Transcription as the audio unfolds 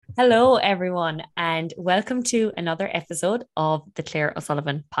Hello, everyone, and welcome to another episode of the Claire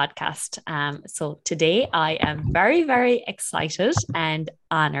O'Sullivan podcast. So today I am very, very excited and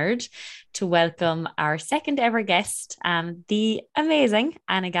honored to welcome our second ever guest, the amazing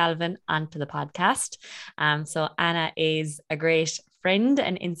Anna Galvin, onto the podcast. So Anna is a great friend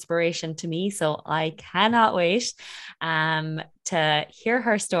and inspiration to me. So I cannot wait to hear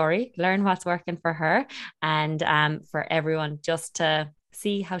her story, learn what's working for her, and for everyone just to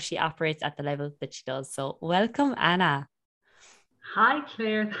see how she operates at the level that she does. So welcome, Anna. Hi,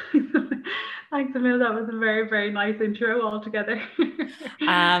 Claire. Thanks, Emil. That was a very, very nice intro altogether.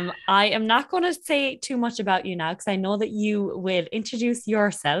 I am not going to say too much about you now because I know that you will introduce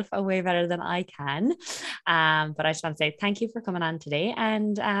yourself a way better than I can. But I just want to say thank you for coming on today.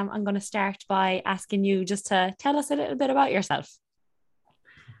 And I'm going to start by asking you just to tell us a little bit about yourself.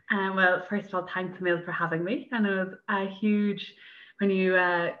 Well, first of all, thanks, Emil, for having me. And it was a huge, when you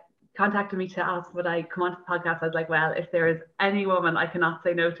contacted me to ask would I come onto the podcast, I was like, well, if there is any woman I cannot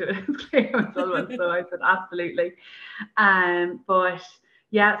say no to, it's Claire O'Sullivan. So I said, absolutely. But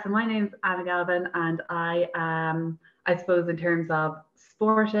yeah, so my name's Anna Galvin, and I suppose in terms of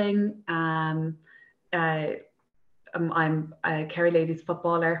sporting, I'm a Kerry Ladies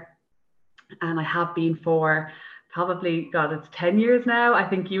footballer, and I have been for probably, God, it's 10 years now. I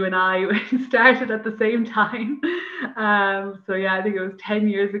think you and I started at the same time. So yeah, I think it was 10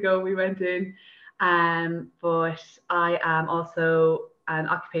 years ago we went in. But I am also an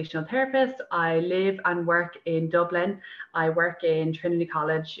occupational therapist. I live and work in Dublin. I work in Trinity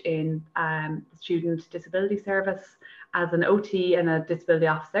College in Student Disability Service as an OT and a disability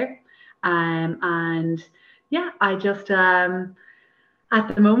officer. And yeah, I just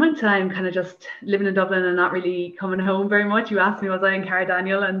at the moment, I'm kind of just living in Dublin and not really coming home very much. You asked me, was I in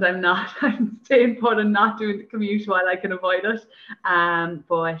Daniel, and I'm not. I'm staying put and not doing the commute while I can avoid it.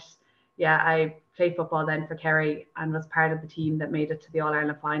 But yeah, I played football then for Kerry and was part of the team that made it to the All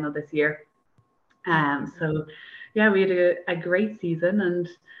Ireland final this year. So yeah, we had a great season,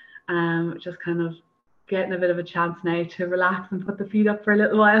 and just kind of getting a bit of a chance now to relax and put the feet up for a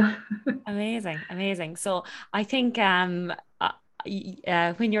little while. Amazing, amazing. So I think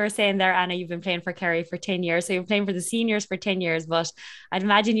when you were saying there, Anna, you've been playing for Kerry for 10 years. So you've been playing for the seniors for 10 years, but I'd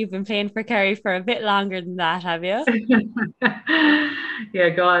imagine you've been playing for Kerry for a bit longer than that, have you? Yeah,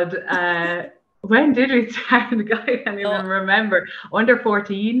 God. When did we start? I can't Oh, even remember. Under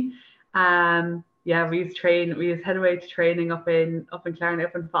 14. Yeah, we used to train. We used to head away to training up in Clarendon,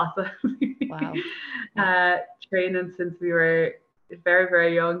 up in Fossa. wow. Yeah. uh, Training since we were very,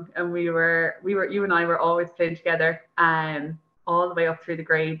 very young, and we were you and I were always playing together, all the way up through the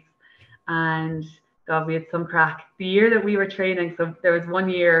grades. And God, we had some crack. The year that we were training, so there was one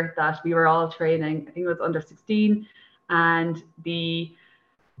year that we were all training. I think it was under 16, and the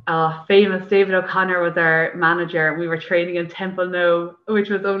famous David O'Connor was our manager. We were training in Temple No, which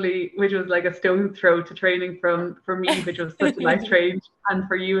was like a stone's throw to training from me, which was such a nice range, and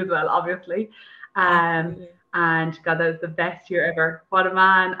for you as well, obviously. Um, Absolutely. and God, that was the best year ever. What a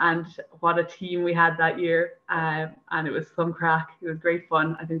man and what a team we had that year. And it was some crack. It was great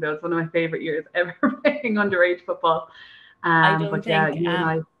fun. I think that was one of my favorite years ever playing underage football. I don't But yeah, think you and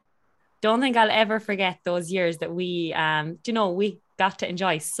I. don't think I'll ever forget those years that we got to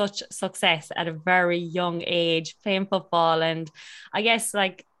enjoy such success at a very young age playing football. And I guess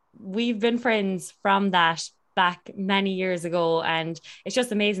like we've been friends from that back many years ago. And it's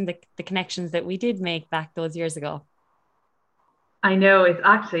just amazing the connections that we did make back those years ago. I know it's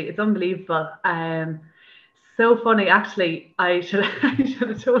unbelievable. So funny. Actually, I should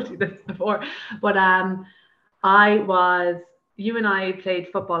have told you this before, but I was you and I played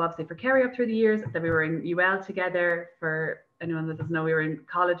football obviously for Kerry up through the years. Then we were in UL together. For anyone that doesn't know, we were in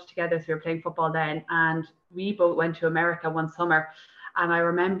college together, so we were playing football then. And we both went to America one summer. And I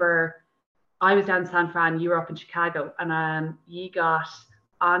remember I was down in San Fran, you were up in Chicago, and you got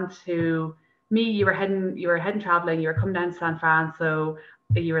onto me. You were heading traveling. You were coming down to San Fran, so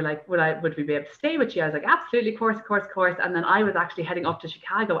you were like, would we be able to stay with you? I was like, absolutely, of course, of course, of course. And then I was actually heading up to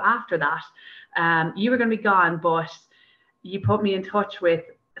Chicago after that. You were going to be gone, but you put me in touch with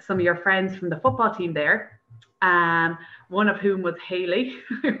some of your friends from the football team there. One of whom was Haley,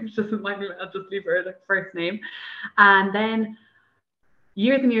 which doesn't mind me. I'll just leave her the first name. And then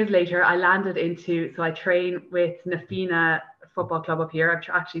years and years later, I landed into, so I train with Nafina Football Club up here. I've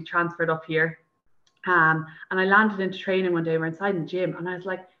actually transferred up here. And I landed into training one day. We're inside in the gym, and I was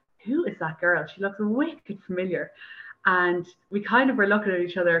like, who is that girl? She looks wicked familiar. And we kind of were looking at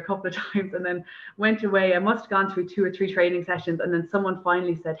each other a couple of times and then went away. I must have gone through 2 or 3 training sessions. And then someone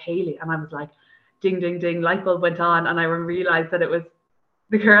finally said Haley. And I was like, ding, ding, ding, light bulb went on. And I realized that it was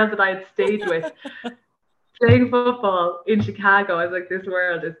the girls that I had stayed with playing football in Chicago. I was like, this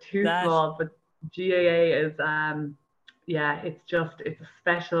world is too That small. But GAA is yeah, there's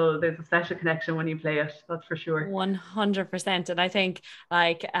a special connection when you play it, that's for sure. 100%. And I think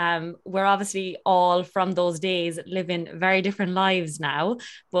like we're obviously all from those days living very different lives now,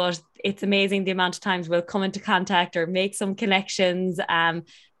 but it's amazing the amount of times we'll come into contact or make some connections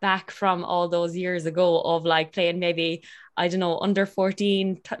back from all those years ago of like playing maybe, I don't know, under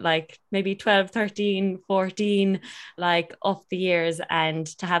 14, like maybe 12, 13, 14, like up the years, and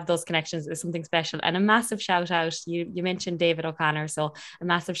to have those connections is something special. And a massive shout out, you mentioned David O'Connor, so a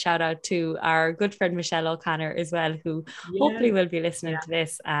massive shout out to our good friend Michelle O'Connor as well, who Yeah, hopefully will be listening yeah. to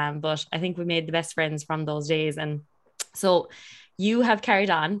this. But I think we made the best friends from those days. And so you have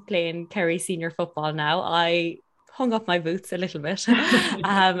carried on playing Kerry senior football now. I hung up my boots a little bit,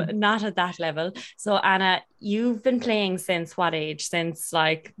 not at that level. So Anna, you've been playing since what age? Since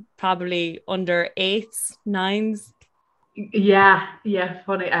like probably under eights, nines? Yeah,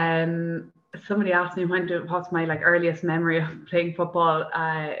 funny. Somebody asked me what's my like earliest memory of playing football.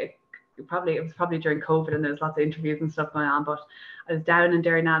 It was probably during COVID, and there was lots of interviews and stuff going on. But I was down in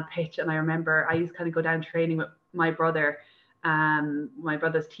Derrynad pitch, and I remember I used to kind of go down training with my brother. My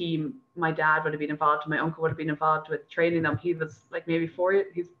brother's team. My dad would have been involved. My uncle would have been involved with training them. He was like maybe 4 years.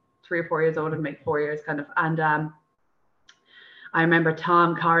 He's 3 or 4 years older than me, 4 years kind of. And I remember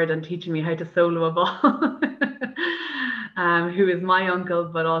Tom Carden teaching me how to solo a ball. Who is my uncle,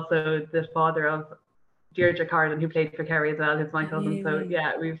 but also the father of Deirdre Carden, who played for Kerry as well, who's my cousin. So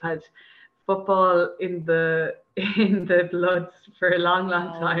yeah, we've had football in the blood for a long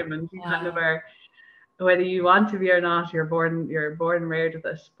time, and you kind of are, whether you want to be or not, you're born and reared with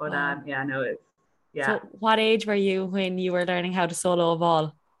it. But yeah, no, it's yeah. So what age were you when you were learning how to solo a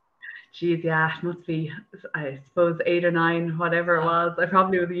ball? Geez, yeah, it must be, I suppose, 8 or 9, whatever it was. I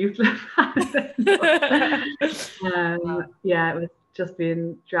probably was useless at it then, but, yeah, it was just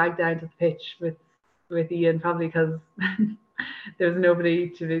being dragged down to the pitch with Ian, probably because there was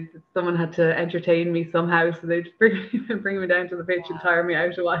nobody someone had to entertain me somehow, so they'd bring me down to the pitch and tire me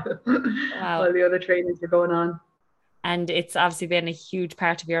out a while while the other trainings were going on. And it's obviously been a huge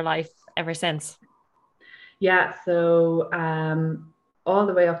part of your life ever since. Yeah, so all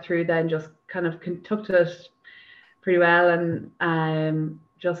the way up through then just kind of took to it pretty well, and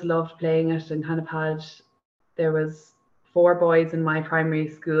just loved playing it, and kind of there was 4 boys in my primary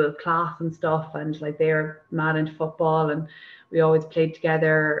school class and stuff, and like they were mad into football, and we always played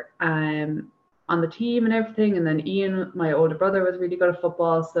together on the team and everything. And then Ian, my older brother, was really good at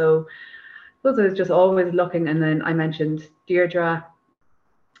football, so I was just always looking. And then I mentioned Deirdre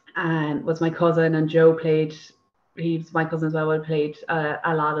and was my cousin, and Joe played, he's my cousin as well, played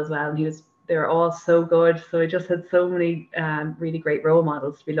a lot as well, and they were all so good. So I just had so many really great role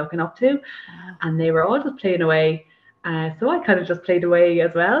models to be looking up to, and they were all just playing away. So I kind of just played away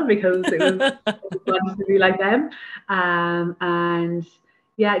as well, because it was fun to be like them. And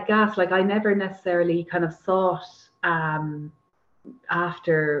yeah, gas, like I never necessarily kind of thought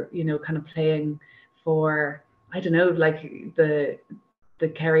after, kind of playing for, I don't know, like the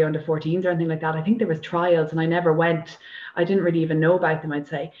Kerry under 14s or anything like that. I think there was trials and I never went. I didn't really even know about them, I'd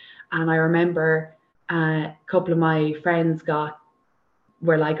say. And I remember a couple of my friends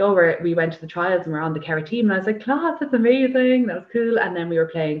were like, oh, we went to the trials and we're on the Kerry team. And I was like, class, that's amazing. That was cool. And then we were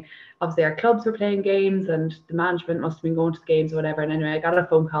playing, obviously our clubs were playing games and the management must have been going to the games or whatever. And anyway, I got a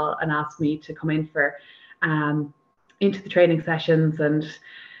phone call and asked me to come in for into the training sessions, and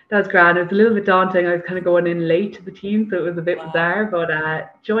that was grand. It was a little bit daunting. I was kind of going in late to the team, so it was a bit bizarre, but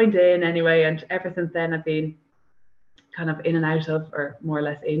joined in anyway. And ever since then, I've been kind of in and out of, or more or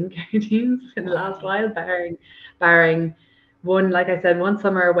less in Kerry teams in the last while, barring one, like I said, one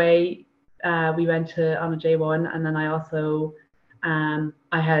summer away, we went on a J1, and then I also,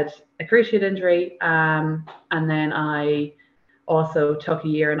 I had a cruciate injury, and then I also took a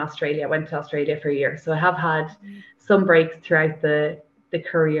year in Australia. I went to Australia for a year. So I have had some breaks throughout the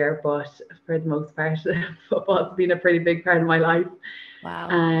career, but for the most part, football has been a pretty big part of my life. Wow.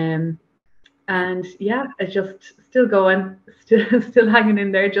 And yeah, it's just still going, still hanging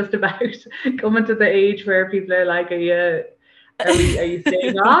in there, just about coming to the age where people are like, are you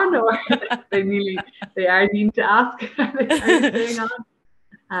staying on? Or they are needing to ask, are you staying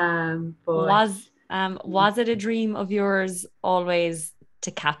on? But was it a dream of yours always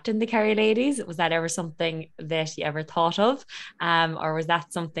to captain the Kerry Ladies? Was that ever something that you ever thought of? Or was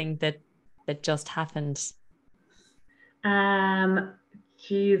that something that just happened?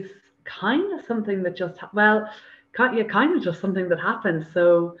 Geez, kind of something that just, kind of just something that happened.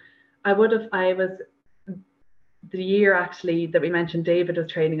 So I was the year actually that we mentioned David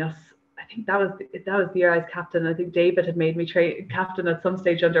was training us. I think that was the year I was captain. I think David had made me captain at some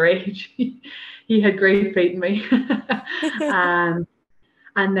stage underage. He had great faith in me.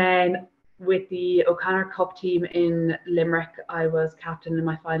 And then with the O'Connor Cup team in Limerick, I was captain in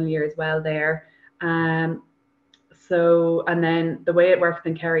my final year as well there. So, and then the way it works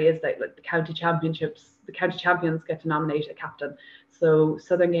in Kerry is that like the county championships, the county champions get to nominate a captain. So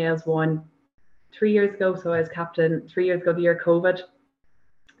Southern Gales won 3 years ago. So I was captain 3 years ago, the year of COVID.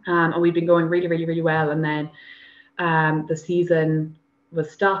 And we've been going really, really, really well. And then the season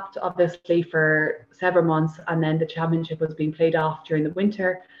was stopped, obviously, for several months. And then the championship was being played off during the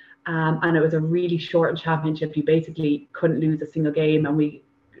winter. And it was a really short championship. You basically couldn't lose a single game. And we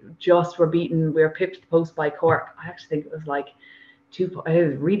just were beaten. We were pipped to the post by Cork. I actually think it was like it was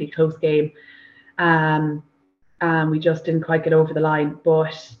a really close game. And we just didn't quite get over the line.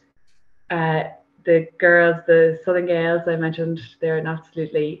 But the girls, the Southern Gales, I mentioned, they're an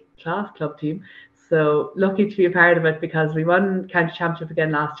absolutely class club team. So lucky to be a part of it because we won county championship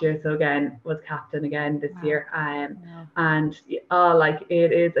again last year. So again, was captain again this year. And like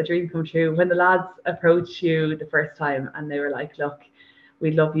it is a dream come true. When the lads approached you the first time and they were like, look,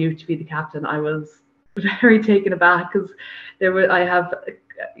 we'd love you to be the captain, I was very taken aback because I have,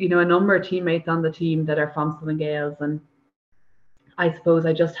 a number of teammates on the team that are from Southern Gales, and I suppose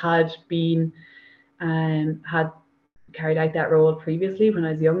I just had been had carried out that role previously when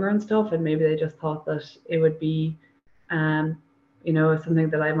I was younger and stuff, and maybe they just thought that it would be something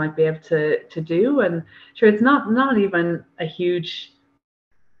that I might be able to do. And sure, it's not even a huge,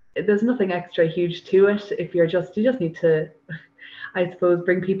 there's nothing extra huge to it. If you just need to, I suppose,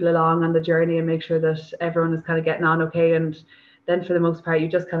 bring people along on the journey and make sure that everyone is kind of getting on okay. And then for the most part, you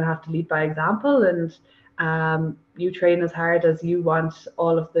just kind of have to lead by example, and you train as hard as you want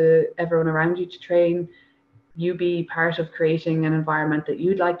everyone around you to train. You be part of creating an environment that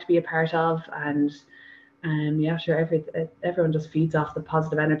you'd like to be a part of, and sure, everyone just feeds off the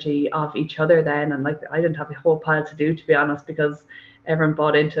positive energy of each other then. And like, I didn't have a whole pile to do, to be honest, because everyone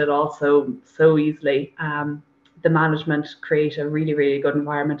bought into it also so easily. The management create a really, really good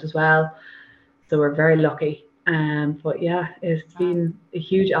environment as well, so we're very lucky. But yeah, it's been a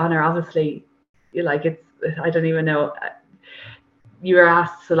huge honor. Obviously, I don't even know. You were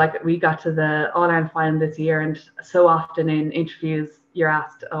asked, so like we got to the All-Ireland final this year, and so often in interviews you're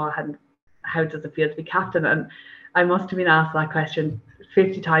asked, how does it feel to be captain? And I must have been asked that question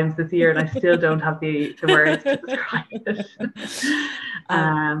 50 times this year, and I still don't have the words to describe it.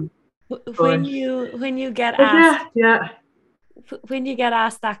 When you get asked, when you get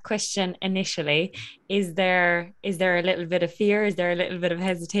asked that question initially, is there a little bit of fear? Is there a little bit of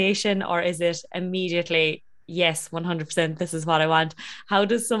hesitation, or is it immediately, yes, 100%, this is what I want? How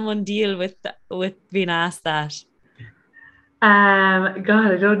does someone deal with being asked that?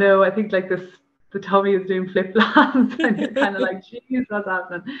 God, I don't know. I think like the tummy is doing flip-flops and you're kind of like, geez, what's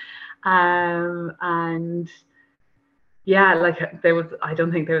happening? And yeah, like I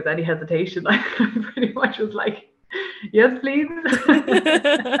don't think there was any hesitation. Like I pretty much was like, yes, please.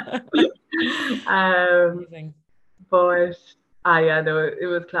 But it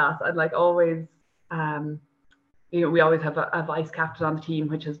was class. And like always, we always have a vice captain on the team,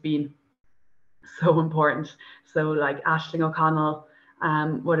 which has been so important. So like Aisling O'Connell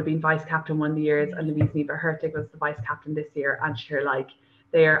would have been vice captain one of the years, and Louise Neva-Hertig was the vice captain this year. And sure, like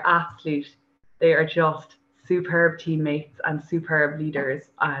they are just superb teammates and superb leaders.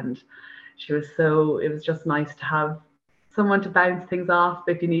 And it was just nice to have someone to bounce things off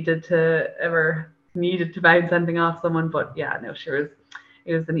if you ever needed to bounce anything off someone. But yeah, no, sure,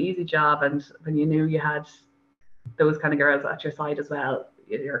 it was an easy job. And when you knew you had those kind of girls at your side as well,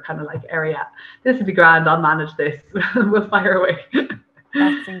 you're kind of like, area, this would be grand, I'll manage this. We'll fire away.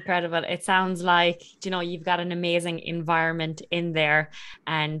 That's incredible. It sounds like, you've got an amazing environment in there,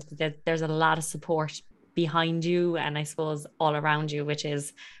 and that there's a lot of support behind you, and I suppose all around you, which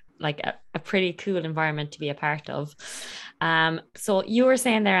is like a pretty cool environment to be a part of. So you were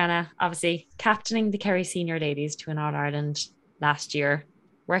saying there, Anna, obviously captaining the Kerry Senior Ladies to an All-Ireland last year,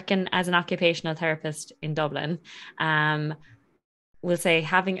 working as an occupational therapist in Dublin. We'll say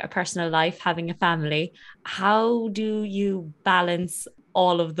having a personal life, having a family. How do you balance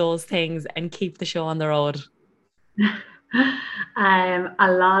all of those things and keep the show on the road? A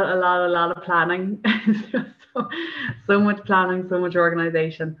lot of planning. so much planning, so much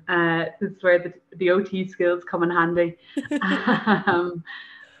organization. This is where the OT skills come in handy.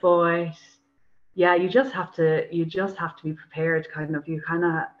 But yeah, you just have to be prepared.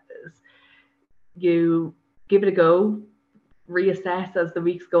 You give it a go, reassess as the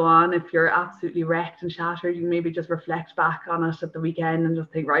weeks go on. If you're absolutely wrecked and shattered, you maybe just reflect back on it at the weekend and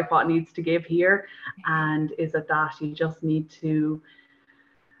just think, right, what needs to give here? And is it that you just need to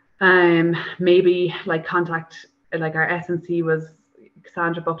maybe like contact, like our S&C was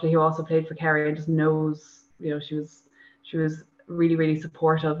Sandra Buckley, who also played for Kerry and just knows, she was really, really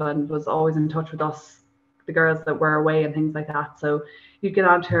supportive and was always in touch with us, the girls that were away and things like that. So you get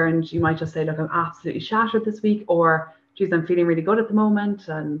on to her and you might just say, look, I'm absolutely shattered this week, or geez, I'm feeling really good at the moment,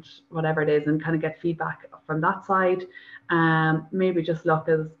 and whatever it is, and kind of get feedback from that side. Maybe just look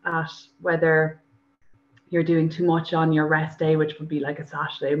at whether you're doing too much on your rest day, which would be like a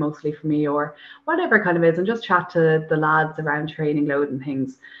Saturday mostly for me, or whatever kind of is, and just chat to the lads around training load and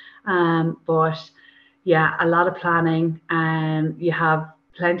things. But yeah, a lot of planning, and you have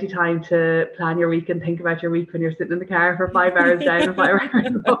plenty time to plan your week and think about your week when you're sitting in the car for 5 hours down and 5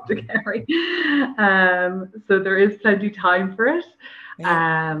 hours up to Kerry. So there is plenty time for it.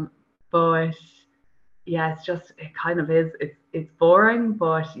 But yeah, it kind of is, it's boring,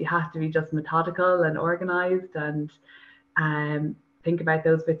 but you have to be just methodical and organized, and think about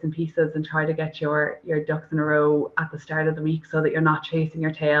those bits and pieces and try to get your ducks in a row at the start of the week so that you're not chasing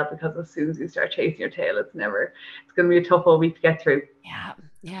your tail, because as soon as you start chasing your tail, it's going to be a tough whole week to get through.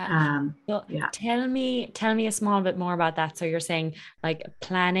 So tell me a small bit more about that. So you're saying like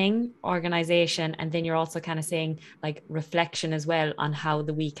planning, organization, and then you're also kind of saying like reflection as well on how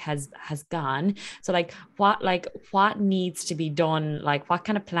the week has gone. So what needs to be done? Like what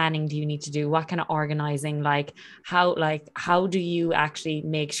kind of planning do you need to do? What kind of organizing? How do you actually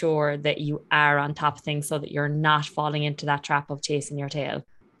make sure that you are on top of things so that you're not falling into that trap of chasing your tail?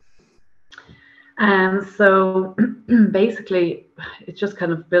 So basically it's just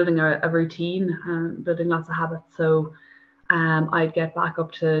kind of building a routine and building lots of habits. So I'd get back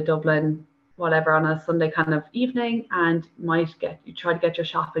up to Dublin, whatever, on a Sunday kind of evening, and you try to get your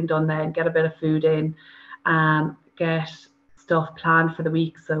shopping done then, get a bit of food in, get stuff planned for the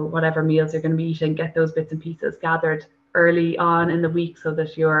week. So whatever meals you're going to be eating, get those bits and pieces gathered early on in the week so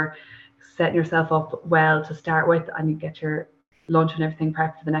that you're setting yourself up well to start with, and you get your lunch and everything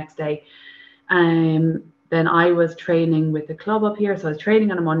prepped for the next day. Then I was training with the club up here. So I was training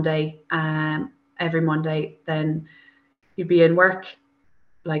on a Monday, every Monday. Then you'd be in work.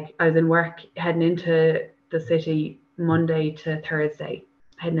 Like I was in work heading into the city Monday to Thursday,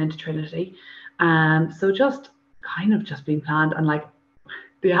 heading into Trinity. So just kind of just being planned, and like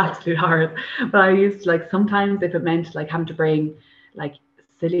the absolute horrors. But I used to, like, sometimes if it meant like having to bring like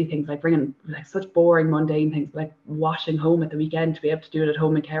silly things, like bringing like such boring mundane things like washing home at the weekend to be able to do it at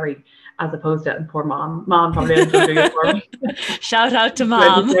home in Kerry, as opposed to, and poor mom probably ended up doing it for me. Shout out to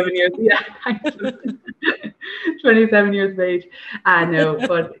mom. 27 years, yeah, thanks. 27 years of age. No,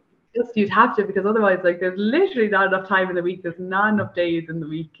 but just you'd have to, because otherwise like there's literally not enough time in the week, there's not enough days in the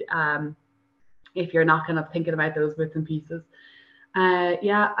week if you're not kind of thinking about those bits and pieces.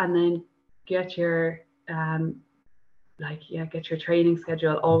 And then get your get your training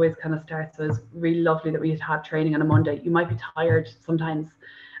schedule always kind of starts. So it's really lovely that we had training on a Monday. You might be tired sometimes.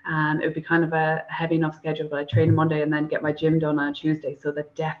 It would be kind of a heavy enough schedule, but I train on Monday and then get my gym done on Tuesday, so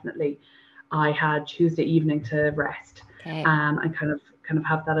that definitely I had Tuesday evening to rest. Okay. And kind of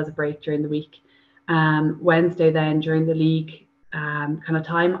have that as a break during the week. Wednesday then, during the league kind of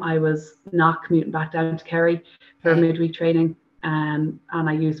time, I was not commuting back down to Kerry for midweek training. And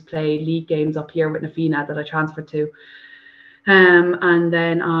I used to play league games up here with Nafina that I transferred to. And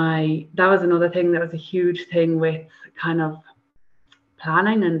then that was another thing that was a huge thing with kind of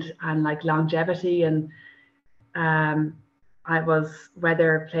planning and like longevity. And I was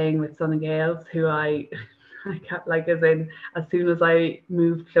whether playing with Sun and Gales, who I kept, like, as soon as I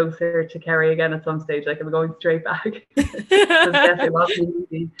moved closer to Kerry again at some stage, like I'm going straight back.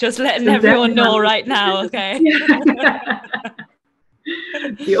 Just letting everyone know right now, okay?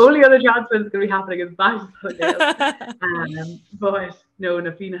 The only other transfer that's going to be happening is back to Sun and Gales. But no,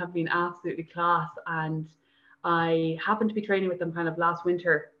 Nafina have been absolutely class, and I happened to be training with them kind of last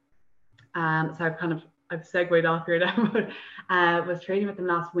winter. So I've segued off here now, but was training with them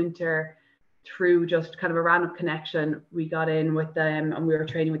last winter through just kind of a random connection. We got in with them and we were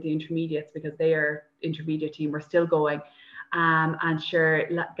training with the intermediates because their intermediate team were still going. And sure,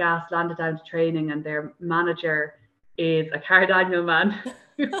 Gas landed down to training, and their manager is a Cardaniel man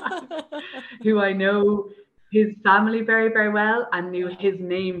who I know his family very, very well and knew his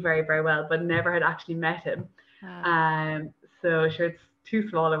name very, very well, but never had actually met him. So sure, it's too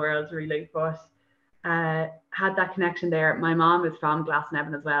small a world really, but had that connection there. My mom is from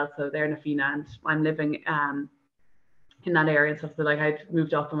Glasnevin as well, so they're Nafina, and I'm living in that area and stuff. So like I'd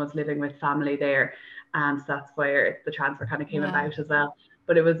moved up and was living with family there. So that's where the transfer kind of came about as well.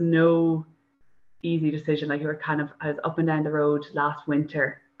 But it was no easy decision. Like I was up and down the road last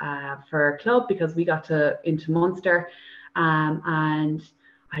winter for a club because we got into Munster, and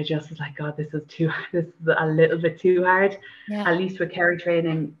I just was like, God, this is a little bit too hard. At least with Kerry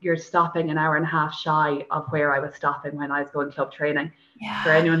training, you're stopping an hour and a half shy of where I was stopping when I was going club training.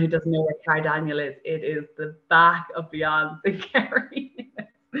 For anyone who doesn't know where Cardaniel is, it is the back of beyond the Kerry.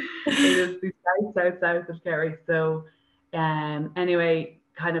 It is the south of Kerry. So anyway,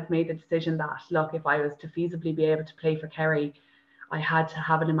 kind of made the decision that, look, if I was to feasibly be able to play for Kerry, I had to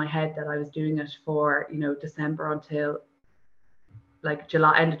have it in my head that I was doing it for, December until like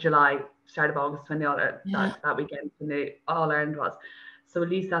July, end of July, start of August, when that weekend when the All Ireland was. So at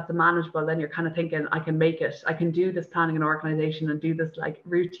least that's manageable. Then you're kind of thinking, I can make it. I can do this planning and organization and do this like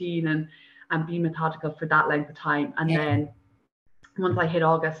routine and be methodical for that length of time. And then once I hit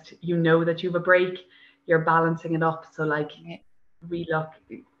August, that you have a break, you're balancing it up. So like we look,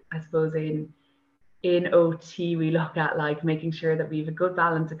 I suppose in OT, we look at like making sure that we have a good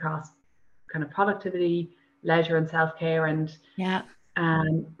balance across kind of productivity, leisure and self-care. And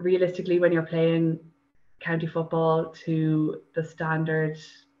realistically, when you're playing county football to the standard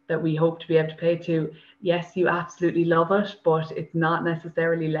that we hope to be able to play to, yes, you absolutely love it, but it's not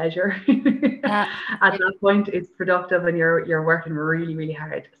necessarily leisure. At that point, it's productive and you're working really, really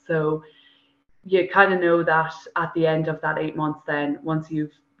hard. So you kind of know that at the end of that 8 months, then once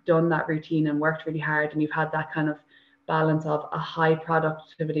you've done that routine and worked really hard and you've had that kind of balance of a high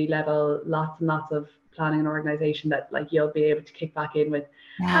productivity level, lots and lots of planning and organization, that like you'll be able to kick back in with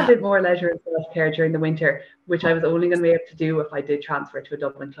a bit more leisure and self-care during the winter, which I was only going to be able to do if I did transfer to a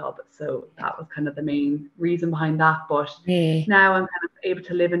Dublin club. So that was kind of the main reason behind that. But now I'm kind of able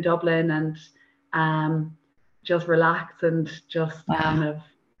to live in Dublin and just relax and just kind of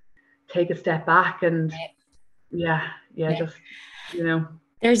take a step back and just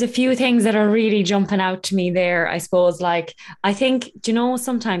There's a few things that are really jumping out to me there, I suppose. Like, I think,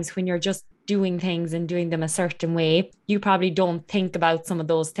 sometimes when you're just doing things and doing them a certain way, you probably don't think about some of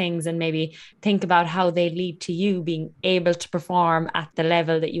those things and maybe think about how they lead to you being able to perform at the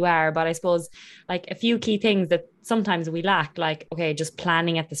level that you are. But I suppose like a few key things that sometimes we lack, like, okay, just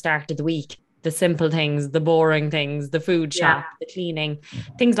planning at the start of the week, the simple things, the boring things, the food shop, the cleaning,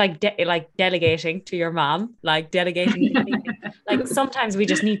 things like delegating to your mom, like delegating the cleaning. Like sometimes we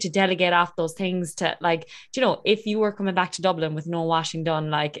just need to delegate off those things to like, if you were coming back to Dublin with no washing done,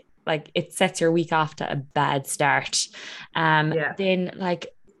 like it sets your week off to a bad start. Then like,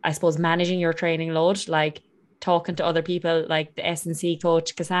 I suppose managing your training load, like talking to other people like the S&C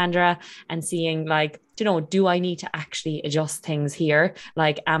coach Cassandra and seeing like, do I need to actually adjust things here?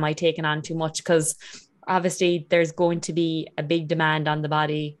 Like, am I taking on too much? Because obviously there's going to be a big demand on the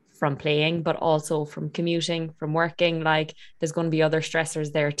body from playing, but also from commuting, from working. Like there's going to be other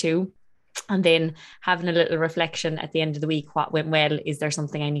stressors there too. And then having a little reflection at the end of the week, what went well? Is there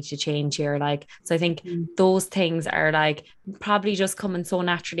something I need to change here? Like, so I think those things are like probably just coming so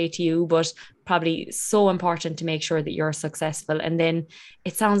naturally to you, but probably so important to make sure that you're successful. And then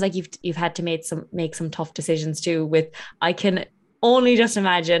it sounds like you've had to make some tough decisions too. With I can only just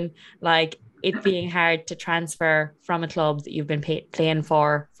imagine like it being hard to transfer from a club that you've been playing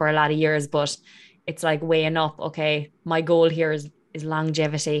for a lot of years, but it's like weighing up, okay, my goal here is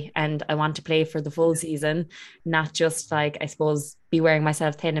longevity and I want to play for the full season, not just like, I suppose, be wearing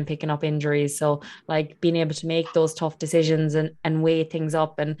myself thin and picking up injuries. So like being able to make those tough decisions and weigh things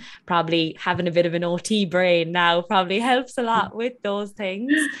up, and probably having a bit of an OT brain now probably helps a lot with those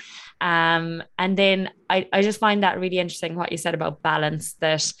things. And then I just find that really interesting what you said about balance,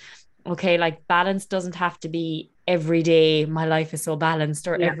 that okay, like balance doesn't have to be every day my life is so balanced,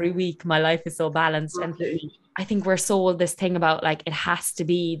 or every week my life is so balanced. Absolutely. And I think we're sold this thing about like it has to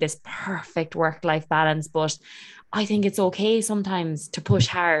be this perfect work-life balance, but I think it's okay sometimes to push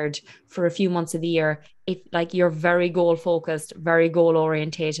hard for a few months of the year if like you're very goal focused, very goal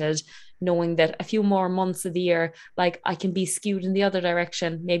orientated, knowing that a few more months of the year, like I can be skewed in the other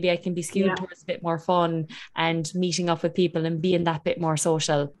direction. Maybe I can be skewed towards a bit more fun and meeting up with people and being that bit more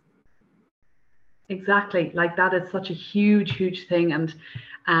social. Exactly. Like that is such a huge thing. And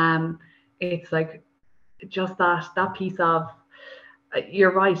it's like just that piece of,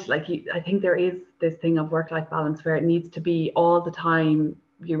 you're right. Like I think there is this thing of work-life balance where it needs to be all the time.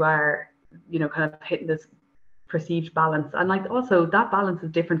 You are, kind of hitting this perceived balance. And like also that balance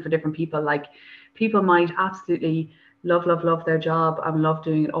is different for different people. Like people might absolutely love their job and love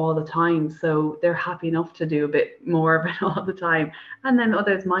doing it all the time. So they're happy enough to do a bit more of it all the time. And then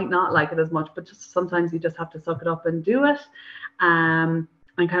others might not like it as much, but just sometimes you just have to suck it up and do it, and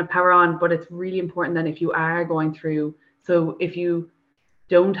kind of power on. But it's really important then if you are going through, so if you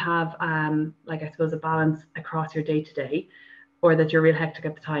don't have like I suppose a balance across your day to day, or that you're real hectic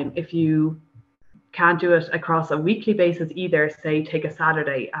at the time, if you can't do it across a weekly basis either, say take a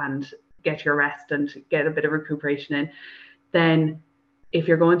Saturday and get your rest and get a bit of recuperation in, then if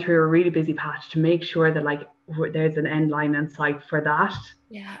you're going through a really busy patch, to make sure that like there's an end line in sight for that.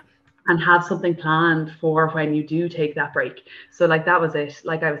 Yeah. And have something planned for when you do take that break. So like that was it.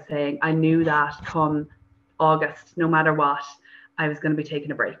 Like I was saying, I knew that come August, no matter what, I was going to be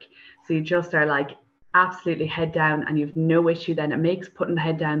taking a break. So you just are like absolutely head down, and you've no issue then. It makes putting the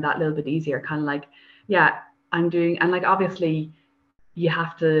head down that little bit easier. Kind of like, yeah, I'm doing, and like obviously you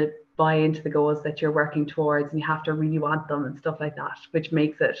have to buy into the goals that you're working towards, and you have to really want them and stuff like that, which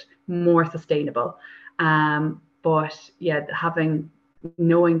makes it more sustainable. But yeah,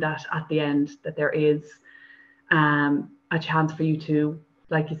 knowing that at the end that there is a chance for you to,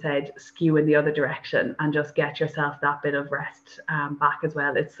 like you said, skew in the other direction and just get yourself that bit of rest back as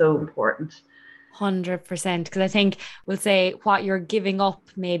well. It's so important. 100%. Because I think we'll say what you're giving up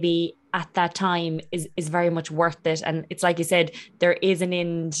maybe at that time is very much worth it. And it's like you said, there is an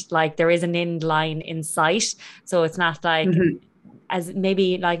end line in sight. So it's not like as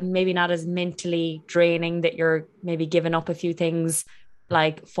maybe not as mentally draining that you're maybe giving up a few things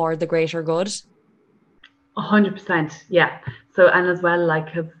like for the greater good. 100%. Yeah. So, and as well,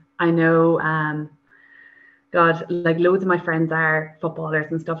 like, 'cause I know, God, like loads of my friends are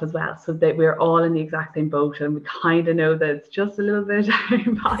footballers and stuff as well. So that we're all in the exact same boat, and we kind of know that it's just a little bit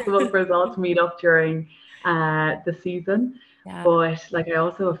impossible for us all to meet up during the season. Yeah. But like I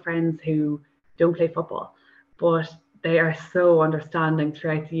also have friends who don't play football, but they are so understanding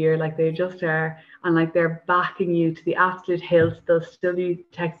throughout the year. Like they just are, and like they're backing you to the absolute hilt. They'll still be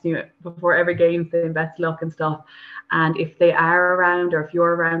texting you before every game saying best luck and stuff. And if they are around, or if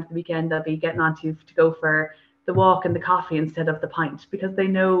you're around the weekend, they'll be getting on to you to go for the walk and the coffee instead of the pint, because they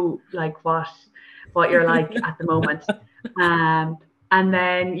know like what you're like at the moment. And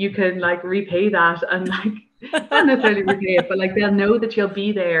then you can like repay that, and like not necessarily repay it, but like they'll know that you'll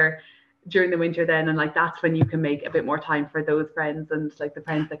be there during the winter then, and like that's when you can make a bit more time for those friends, and like the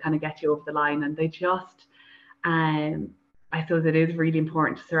friends that kind of get you over the line. And they just I suppose it is really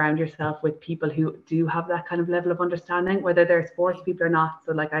important to surround yourself with people who do have that kind of level of understanding, whether they're sports people or not.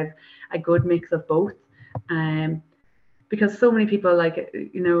 So like I've a good mix of both. Because so many people, like,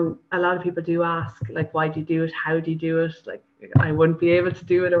 you know, a lot of people do ask like, why do you do it, how do you do it, like I wouldn't be able to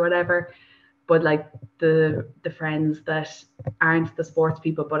do it or whatever. But like the friends that aren't the sports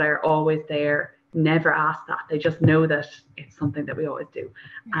people but are always there never ask that. They just know that it's something that we always do,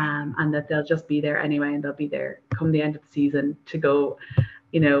 and that they'll just be there anyway, and they'll be there come the end of the season to go,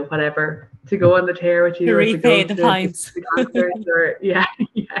 you know, whatever, to go on the tear with you, To or to repay go the to pints. the concerts, or yeah,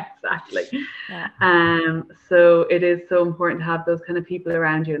 yeah, exactly. Yeah. So it is so important to have those kind of people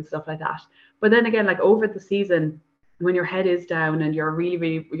around you and stuff like that. But then again, like over the season, when your head is down and you're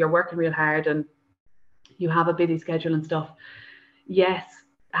really you're working real hard and you have a busy schedule and stuff, yes,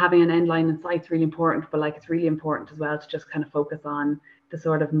 having an end line in sight is really important, but like it's really important as well to just kind of focus on the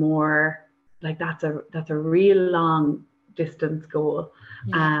sort of more like that's a real long distance goal.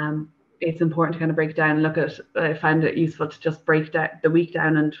 Yeah. It's important to kind of break it down and look at, I find it useful to just break down the week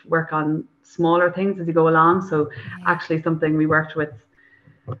down and work on smaller things as you go along. So actually something we worked with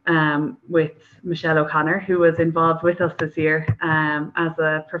Michelle O'Connor, who was involved with us this year as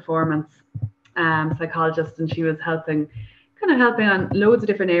a performance psychologist, and she was helping on loads of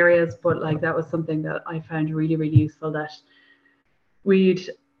different areas. But like that was something that I found really, really useful, that we'd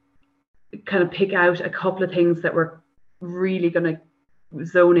kind of pick out a couple of things that we're really going to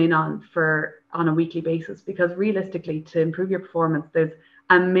zone in on a weekly basis, because realistically, to improve your performance, there's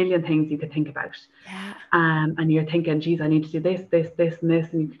a million things you could think about. And you're thinking, geez, I need to do this, and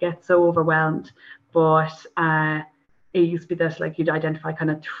this, and you get so overwhelmed. But it used to be that like you'd identify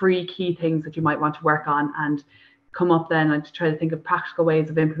kind of 3 key things that you might want to work on, and come up then and to try to think of practical ways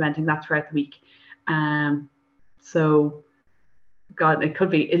of implementing that throughout the week. So God, it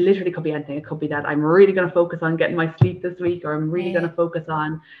literally could be anything. It could be that I'm really going to focus on getting my sleep this week, or I'm really going to focus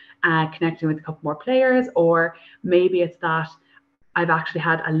on connecting with a couple more players, or maybe it's that I've actually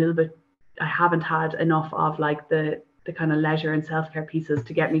had I haven't had enough of like the kind of leisure and self-care pieces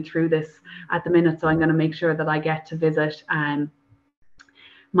to get me through this at the minute. So I'm going to make sure that I get to visit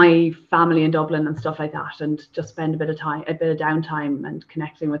my family in Dublin and stuff like that, and just spend a bit of downtime and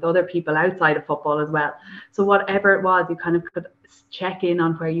connecting with other people outside of football as well. So whatever it was, you kind of could check in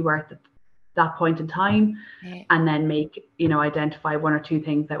on where you were at that point in time, and then make, identify one or two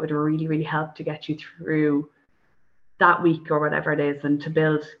things that would really, really help to get you through that week or whatever it is, and to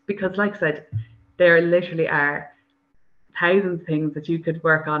build, because like I said, there literally are thousands of things that you could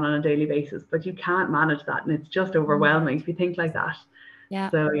work on a daily basis, but you can't manage that, and it's just overwhelming if you think like that.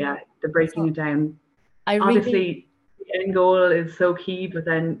 So yeah, the breaking it down. Obviously, the end goal is so key, but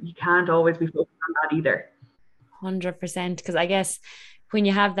then you can't always be focused on that either. 100%, because I guess when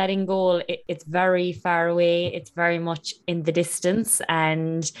you have that in goal, it's very far away. It's very much in the distance,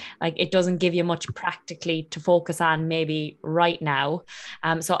 and like it doesn't give you much practically to focus on maybe right now.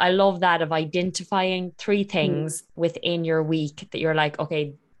 So I love that of identifying 3 things within your week that you're like,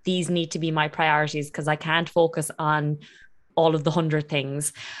 okay, these need to be my priorities because I can't focus on all of the 100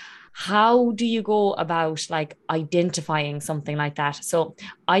 things. How do you go about like identifying something like that? So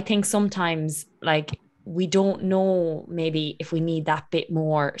I think sometimes like we don't know maybe if we need that bit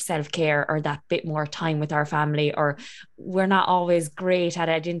more self-care or that bit more time with our family, or we're not always great at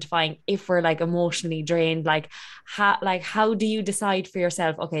identifying if we're like emotionally drained. How do you decide for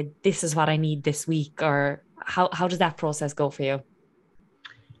yourself, okay, this is what I need this week? Or how does that process go for you?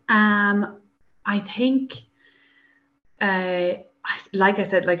 I think like I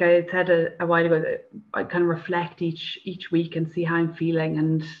said a while ago, that I kind of reflect each week and see how I'm feeling,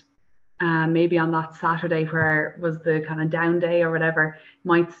 and maybe on that Saturday where was the kind of down day or whatever,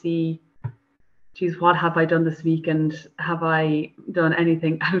 might see, geez, what have I done this week, and have I done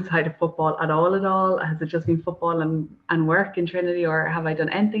anything outside of football at all? Has it just been football and work in Trinity, or have I done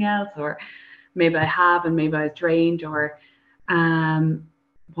anything else? Or maybe I have, and maybe I was drained, or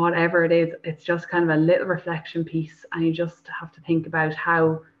whatever it is. It's just kind of a little reflection piece, and you just have to think about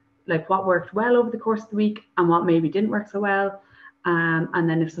how, like, what worked well over the course of the week and what maybe didn't work so well. And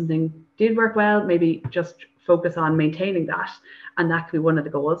then if something did work well, maybe just focus on maintaining that, and that could be one of the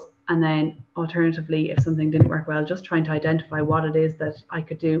goals. And then alternatively, if something didn't work well, just trying to identify what it is that I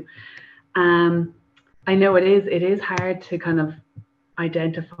could do. I know it is hard to kind of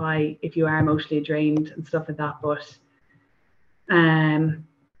identify if you are emotionally drained and stuff like that, but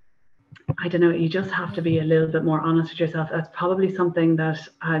I don't know, you just have to be a little bit more honest with yourself. That's probably something that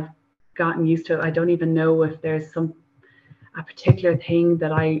I've gotten used to. I don't even know if there's a particular thing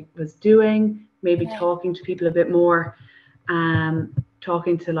that I was doing, maybe talking to people a bit more,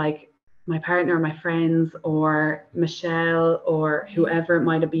 talking to like my partner or my friends or Michelle or whoever it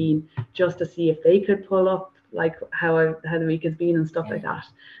might have been, just to see if they could pull up like how the week has been and stuff like that.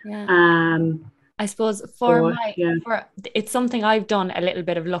 I suppose it's something I've done a little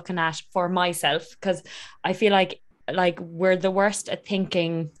bit of looking at for myself, because I feel like we're the worst at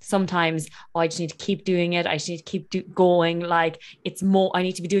thinking sometimes, oh, I just need to keep doing it. I just need to keep going. Like it's more, I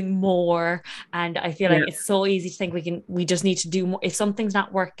need to be doing more. And I feel like it's so easy to think we just need to do more. If something's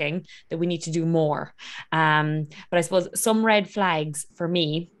not working, that we need to do more. But I suppose some red flags for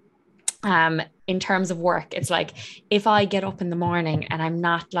me, in terms of work, it's like if I get up in the morning and I'm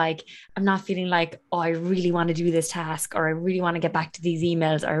not feeling like, oh, I really want to do this task, or I really want to get back to these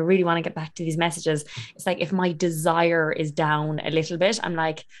emails, or I really want to get back to these messages. It's like if my desire is down a little bit, I'm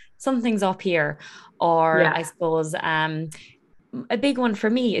like, something's up here. Or I suppose a big one for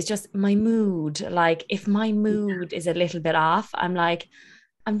me is just my mood. Like if my mood is a little bit off, I'm like,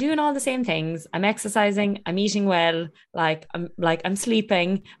 I'm doing all the same things. I'm exercising, I'm eating well, I'm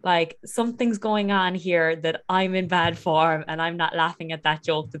sleeping, like something's going on here that I'm in bad form, and I'm not laughing at that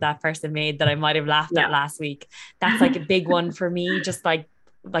joke that person made that I might have laughed at last week. That's like a big one for me, just like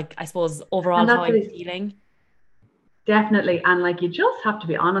I suppose overall how I'm feeling. Definitely. And like you just have to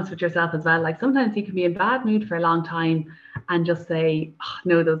be honest with yourself as well. Like sometimes you can be in bad mood for a long time and just say, oh,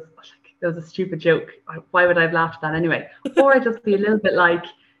 no, that was a stupid joke. Why would I have laughed at that anyway? Or just be a little bit like,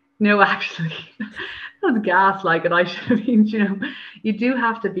 no, actually, that was gas, like, and I should have been, you do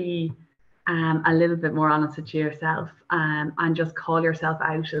have to be a little bit more honest with yourself, and just call yourself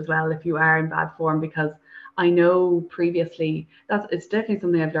out as well if you are in bad form, because I know previously it's definitely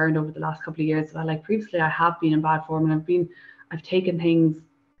something I've learned over the last couple of years. Like previously I have been in bad form, and I've taken things,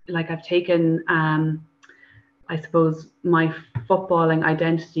 like I've taken I suppose my footballing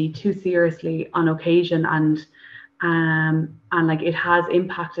identity too seriously on occasion, and like it has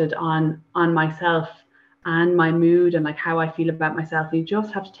impacted on myself and my mood and like how I feel about myself. You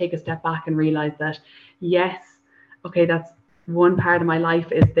just have to take a step back and realize that, yes, okay, that's one part of my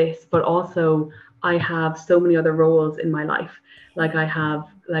life is this, but also I have so many other roles in my life. Like I have,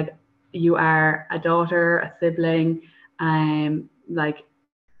 like, you are a daughter, a sibling, like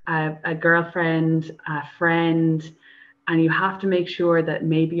a girlfriend, a friend, and you have to make sure that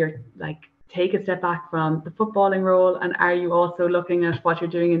maybe you're like, take a step back from the footballing role, and are you also looking at what you're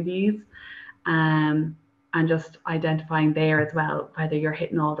doing in these, and just identifying there as well whether you're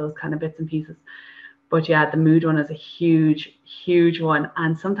hitting all those kind of bits and pieces. But yeah, the mood one is a huge one,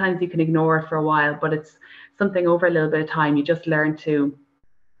 and sometimes you can ignore it for a while, but it's something over a little bit of time you just learn to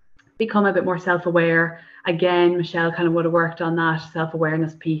become a bit more self-aware. Again, Michelle kind of would have worked on that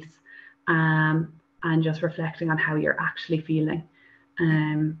self-awareness piece, and just reflecting on how you're actually feeling.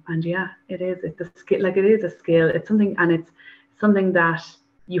 And yeah, it's a skill. Like, it is a skill. It's something, and it's something that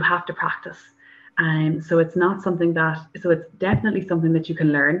you have to practice. So it's not something that, so it's definitely something that you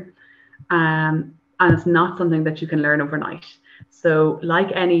can learn. And it's not something that you can learn overnight. So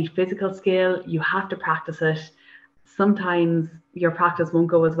like any physical skill, you have to practice it. Sometimes your practice won't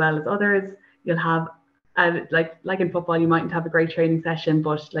go as well as others. You'll have like in football, you mightn't have a great training session,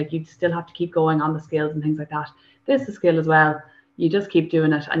 but like, you still have to keep going on the skills and things like that. This is a skill as well. You just keep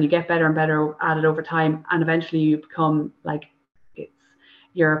doing it, and you get better and better at it over time, and eventually you become like,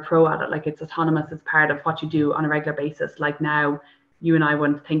 you're a pro at it. Like, it's autonomous. It's part of what you do on a regular basis. Like, now you and I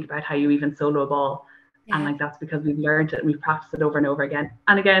wouldn't think about how you even solo a ball. And like, that's because we've learned it and we've practiced it over and over again.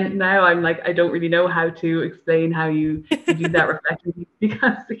 And again, now I'm like, I don't really know how to explain how you do that reflection,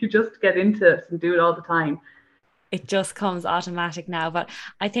 because you just get into it and do it all the time. It just comes automatic now. But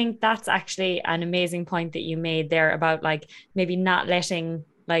I think that's actually an amazing point that you made there about like maybe not letting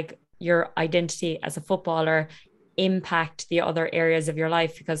like your identity as a footballer impact the other areas of your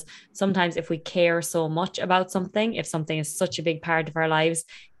life, because sometimes if we care so much about something, if something is such a big part of our lives,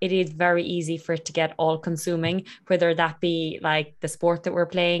 it is very easy for it to get all consuming, whether that be like the sport that we're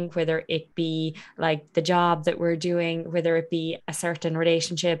playing, whether it be like the job that we're doing, whether it be a certain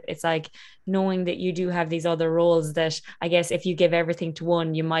relationship. It's like knowing that you do have these other roles that I guess if you give everything to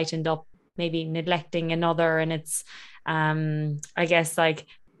one, you might end up maybe neglecting another. And it's I guess like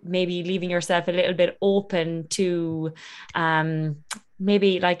maybe leaving yourself a little bit open to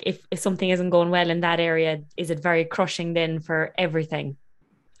maybe like if something isn't going well in that area, is it very crushing then for everything?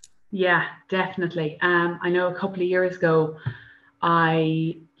 Yeah, definitely. I know a couple of years ago,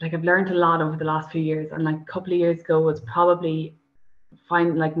 I've learned a lot over the last few years, and like a couple of years ago was probably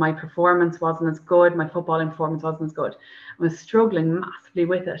fine. Like, my performance wasn't as good, my footballing performance wasn't as good. I was struggling massively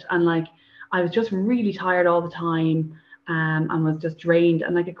with it, and like, I was just really tired all the time, and was just drained.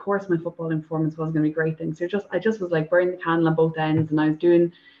 And like, of course, my footballing performance wasn't going to be great things. So I just was like burning the candle on both ends, and I was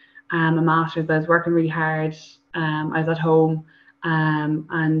doing a master's. I was working really hard. I was at home,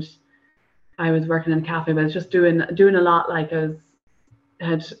 and I was working in a cafe, but I was just doing a lot. Like,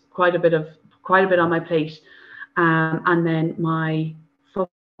 had quite a bit on my plate, and then my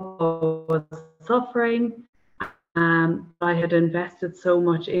football was suffering. I had invested so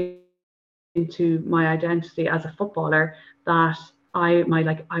much into my identity as a footballer that I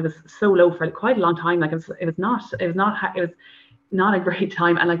was so low for quite a long time. Like, it was not a great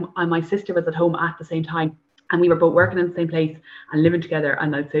time. And like, my sister was at home at the same time, and we were both working in the same place and living together.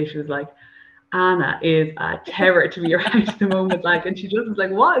 And I'd say she was like, Anna is a terror to be around at the moment. Like, and she just was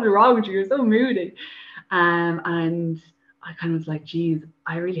like, what is wrong with you? You're so moody. And I kind of was like, geez,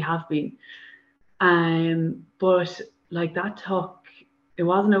 I really have been. But like, it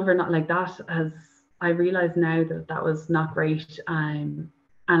wasn't overnight. Like, that has, I realize now that that was not great. And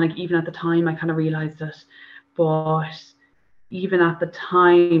like, even at the time, I kind of realized it. But even at the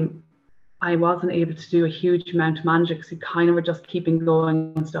time, I wasn't able to do a huge amount of managing, because you kind of were just keeping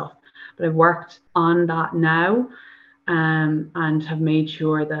going and stuff. But I've worked on that now, and have made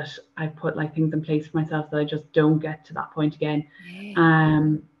sure that I've put like things in place for myself that I just don't get to that point again.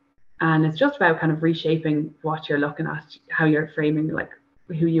 And it's just about kind of reshaping what you're looking at, how you're framing like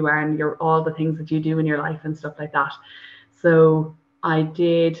who you are, and all the things that you do in your life and stuff like that. So I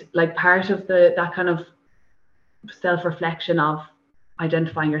did, like, part of that kind of self-reflection of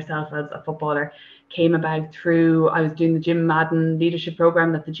identifying yourself as a footballer came about through, I was doing the Jim Madden leadership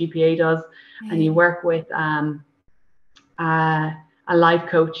program that the GPA does, and you work with a life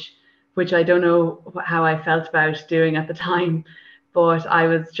coach, which I don't know how I felt about doing at the time, but I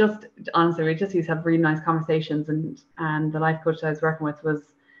was just, honestly, we just used to have really nice conversations. And the life coach that I was working with was,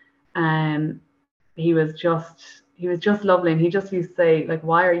 he was just lovely, and he just used to say, like,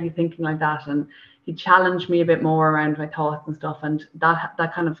 why are you thinking like that? And he challenged me a bit more around my thoughts and stuff, and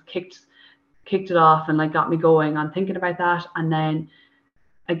that kind of kicked it off, and like got me going on thinking about that. And then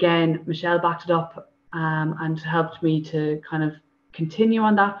again, Michelle backed it up, and helped me to kind of continue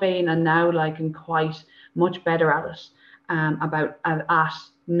on that vein. And now, like, I'm quite much better at it, about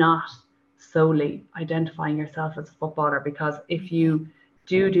not solely identifying yourself as a footballer, because if you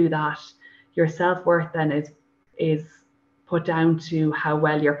do that, your self-worth then is put down to how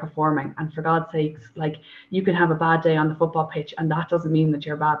well you're performing. And for God's sakes, like, you can have a bad day on the football pitch, and that doesn't mean that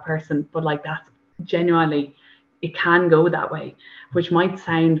you're a bad person, but like, that's genuinely, it can go that way, which might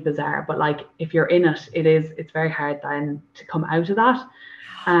sound bizarre, but like, if you're in it, it's very hard then to come out of that.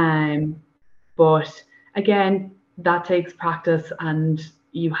 But again, that takes practice, and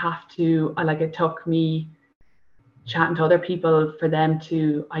you have to, like, it took me chatting to other people for them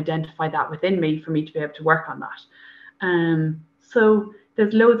to identify that within me, for me to be able to work on that. So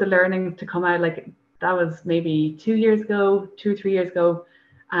there's loads of learning to come out. Like, that was maybe 3 years ago.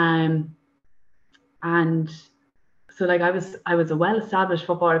 And so, like, I was a well-established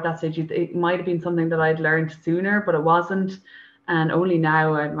footballer at that stage. It might have been something that I'd learned sooner, but it wasn't. And only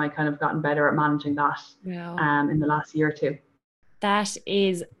now have I kind of gotten better at managing that in the last year or two. That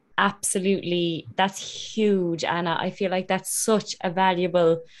is that's huge, Anna. I feel like that's such a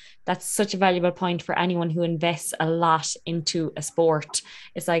valuable point for anyone who invests a lot into a sport.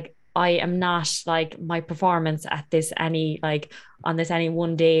 It's like, I am not like my performance at this any like on this any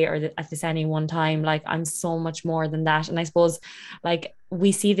one day or at this any one time. Like, I'm so much more than that. And I suppose, like,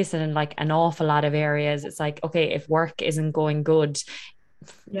 we see this in like an awful lot of areas. It's like, okay, if work isn't going good,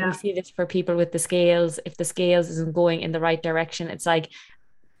 we see this for people with the scales. If the scales isn't going in the right direction, it's like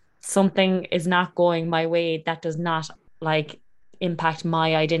something is not going my way. That does not like impact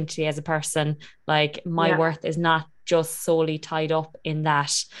my identity as a person. Like, my worth is not just solely tied up in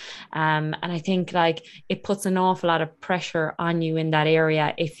that. And I think, like, it puts an awful lot of pressure on you in that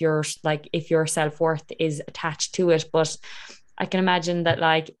area if your self-worth is attached to it. But I can imagine that,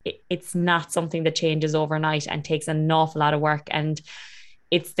 like, it's not something that changes overnight and takes an awful lot of work. And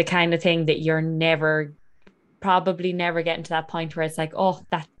it's the kind of thing that you're probably never getting to that point where it's like, oh,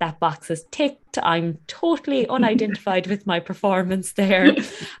 that box is ticked, I'm totally unidentified with my performance there.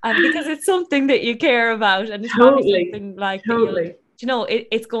 Because it's something that you care about, and it's probably something like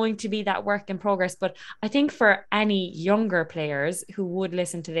it's going to be that work in progress. But I think for any younger players who would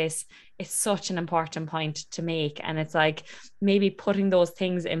listen to this, it's such an important point to make. And it's like, maybe putting those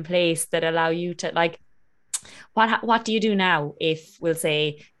things in place that allow you to, like, what do you do now if, we'll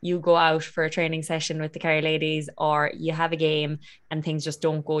say, you go out for a training session with the Kerry Ladies, or you have a game and things just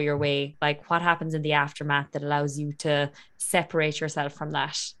don't go your way? Like, what happens in the aftermath that allows you to separate yourself from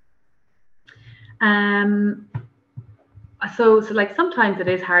that? So like, sometimes it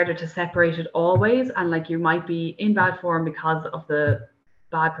is harder to separate it always, and like, you might be in bad form because of the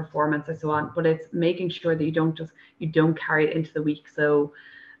bad performance and so on, but it's making sure that you don't carry it into the week. So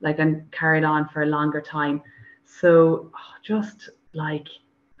like, and carry it on for a longer time. So just like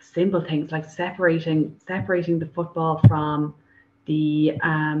simple things like separating the football from the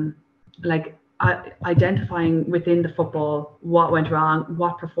like identifying within the football what went wrong,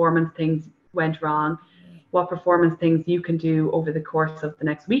 what performance things went wrong, what performance things you can do over the course of the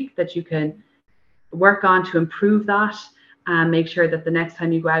next week that you can work on to improve that, and make sure that the next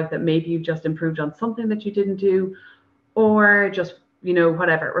time you go out, that maybe you've just improved on something that you didn't do, or just,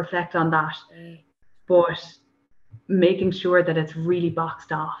 whatever, reflect on that. But making sure that it's really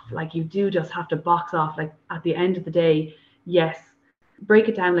boxed off. Like, you do just have to box off, like, at the end of the day, yes, break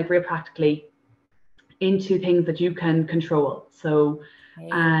it down, like, real practically into things that you can control. So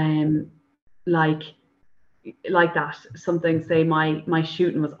like that, something, say my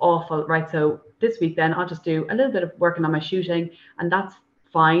shooting was awful, right? So this week then I'll just do a little bit of working on my shooting, and that's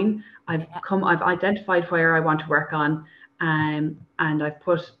fine. I've identified where I want to work on, and I'm going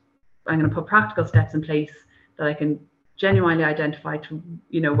to put practical steps in place that I can genuinely identify to,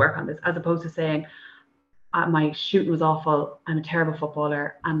 work on this, as opposed to saying, my shooting was awful, I'm a terrible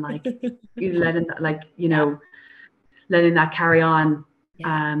footballer, and like, letting that carry on,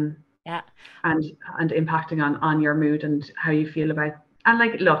 and impacting on your mood and how you feel about. And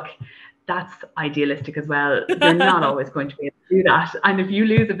like, look, that's idealistic as well. You're not always going to be able to do that. And if you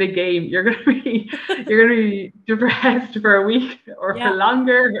lose a big game, you're going to be depressed for a week or for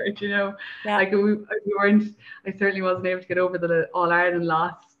longer. Like, I certainly wasn't able to get over the All-Ireland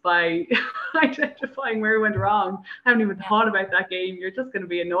loss by identifying where it went wrong. I haven't even thought about that game. You're just going to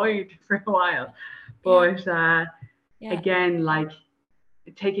be annoyed for a while. But again, like,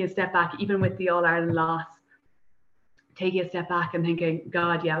 taking a step back, even with the All-Ireland loss, taking a step back and thinking,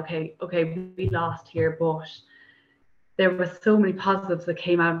 God, okay, we lost here, but there were so many positives that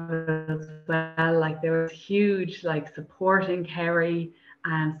came out of it as well. Like, there was huge, like, supporting Kerry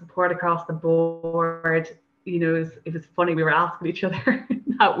and support across the board. It was funny. We were asking each other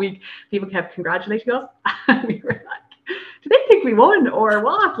that week. People kept congratulating us, and we were like, do they think think we won or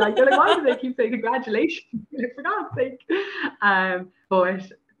what? Like, they're like, why do they keep saying congratulations? Like, for God's sake.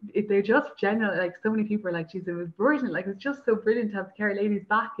 But they're just general, like so many people are like, geez, it was brilliant. Like, it was just so brilliant to have the Kerry Ladies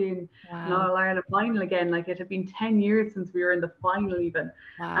back in an All-Ireland final again. Like, it had been 10 years since we were in the final even.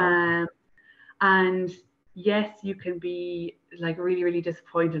 And yes, you can be like really, really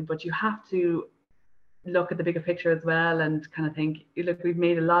disappointed, but you have to look at the bigger picture as well and kind of think, look, we've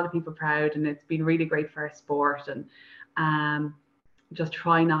made a lot of people proud and it's been really great for our sport. And just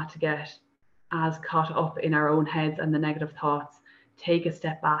try not to get as caught up in our own heads and the negative thoughts. Take a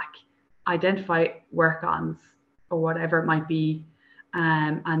step back, identify work-ons or whatever it might be.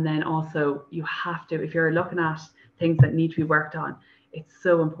 And then also you have to, if you're looking at things that need to be worked on, it's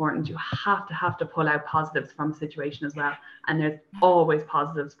so important. You have to pull out positives from a situation as well. And there's always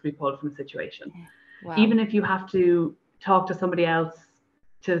positives to be pulled from a situation. Even if you have to talk to somebody else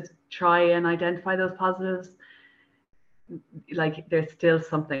to try and identify those positives, like there's still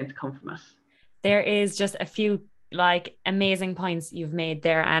something to come from it. There is just a few like amazing points you've made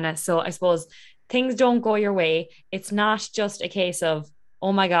there, Anna. So I suppose things don't go your way. It's not just a case of,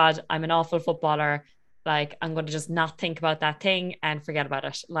 oh my God, I'm an awful footballer. Like, I'm going to just not think about that thing and forget about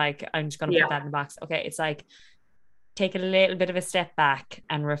it. Like, I'm just going to put that in the box. Okay. It's like, take a little bit of a step back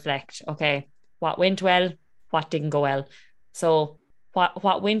and reflect. Okay. What went well? What didn't go well? So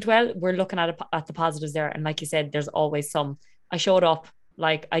what went well, we're looking at the positives there. And like you said, there's always some. I showed up,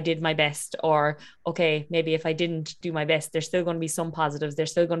 like I did my best, or okay, maybe if I didn't do my best, there's still going to be some positives.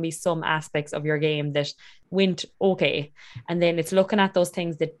 There's still going to be some aspects of your game that went okay. And then it's looking at those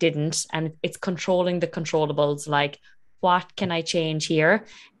things that didn't, and it's controlling the controllables. Like, what can I change here?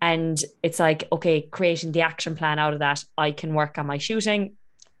 And it's like, okay, creating the action plan out of that. I can work on my shooting.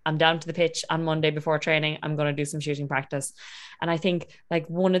 I'm down to the pitch on Monday before training. I'm going to do some shooting practice. And I think like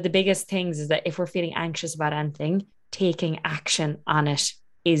one of the biggest things is that if we're feeling anxious about anything, taking action on it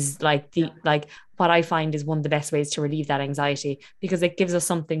is like like what I find is one of the best ways to relieve that anxiety, because it gives us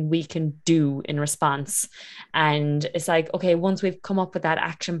something we can do in response. And it's like, okay, once we've come up with that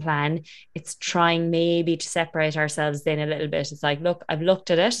action plan, it's trying maybe to separate ourselves then a little bit. It's like, look, I've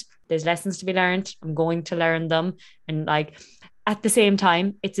looked at it. There's lessons to be learned. I'm going to learn them. And like, at the same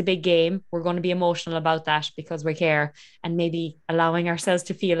time, it's a big game. We're going to be emotional about that because we care, and maybe allowing ourselves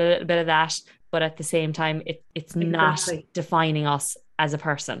to feel a little bit of that. But at the same time, it's not defining us as a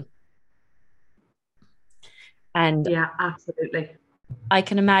person. And yeah, absolutely. I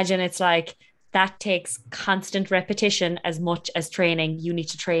can imagine it's like that takes constant repetition as much as training. You need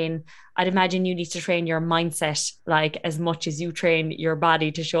to train. I'd imagine you need to train your mindset like as much as you train your body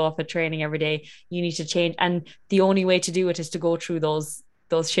to show up at training every day. You need to change. And the only way to do it is to go through those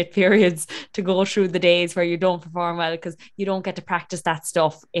shit periods, to go through the days where you don't perform well, because you don't get to practice that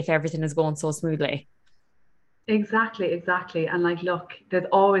stuff if everything is going so smoothly. Exactly. And like, look, there's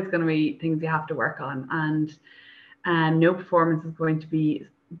always going to be things you have to work on, and no performance is going to be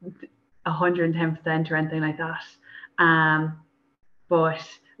 110% or anything like that. But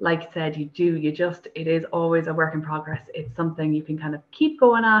like I said, it is always a work in progress. It's something you can kind of keep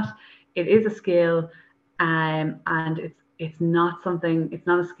going at. It is a skill, and it's not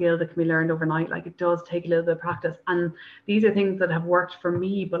a skill that can be learned overnight. Like, it does take a little bit of practice. And these are things that have worked for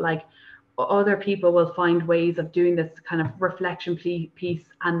me, but like other people will find ways of doing this kind of reflection piece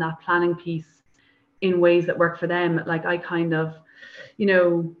and that planning piece in ways that work for them. Like, I kind of,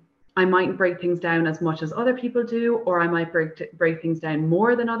 I might break things down as much as other people do, or I might break things down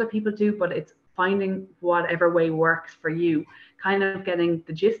more than other people do, but it's finding whatever way works for you, kind of getting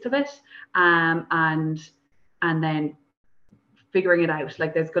the gist of it, and then figuring it out.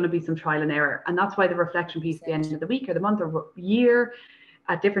 Like, there's going to be some trial and error, and that's why the reflection piece at the end of the week or the month or year,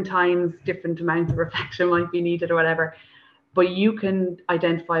 at different times, different amounts of reflection might be needed or whatever. But you can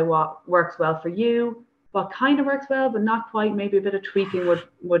identify what works well for you, what kind of works well, but not quite. Maybe a bit of tweaking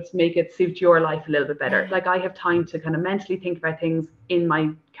would make it suit your life a little bit better. Like, I have time to kind of mentally think about things in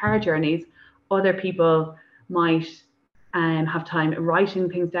my car journeys. Other people might have time writing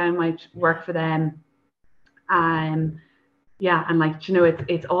things down, might work for them. Yeah, and like,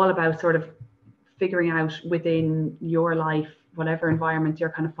 it's all about sort of figuring out within your life, whatever environment you're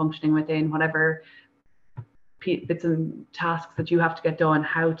kind of functioning within, whatever bits and tasks that you have to get done,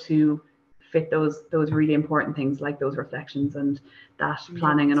 how to fit those really important things like those reflections and that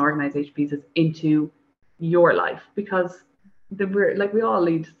planning and organization pieces into your life, because we all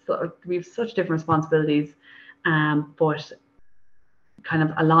lead, we have such different responsibilities, but kind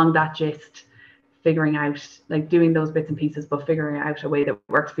of along that gist, figuring out, like, doing those bits and pieces, but figuring out a way that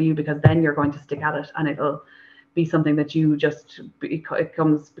works for you, because then you're going to stick at it and it'll be something that you just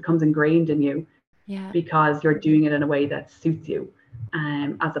becomes ingrained in you. because you're doing it in a way that suits you,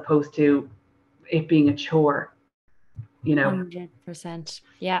 as opposed to it being a chore, 100%.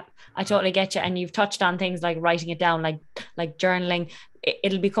 Yeah, I totally get you. And you've touched on things like writing it down, like journaling.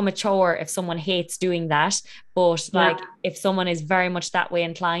 It'll become a chore if someone hates doing that. But like if someone is very much that way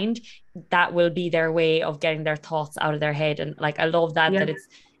inclined, that will be their way of getting their thoughts out of their head. And like I love that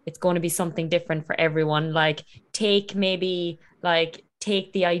it's going to be something different for everyone. Like take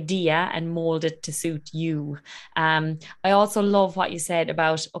the idea and mold it to suit you. I also love what you said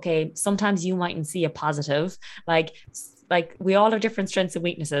about, okay, sometimes you mightn't see a positive, like we all have different strengths and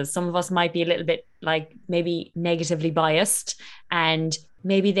weaknesses. Some of us might be a little bit like maybe negatively biased, and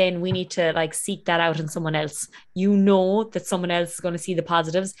maybe then we need to like seek that out in someone else. That someone else is going to see the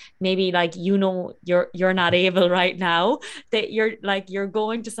positives. Maybe like you're not able right now, that you're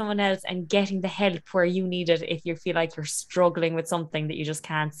going to someone else and getting the help where you need it if you feel like you're struggling with something that you just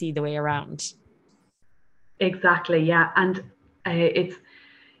can't see the way around. Exactly, yeah. And it's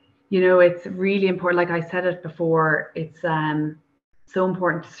really important. Like I said it before, it's so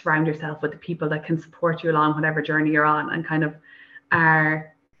important to surround yourself with the people that can support you along whatever journey you're on, and kind of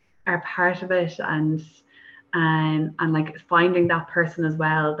are part of it, and like finding that person as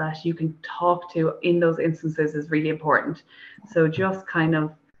well that you can talk to in those instances is really important. So just kind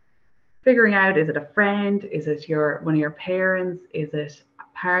of figuring out, is it a friend, is it one of your parents, is it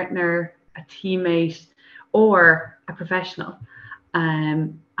a partner, a teammate, or a professional,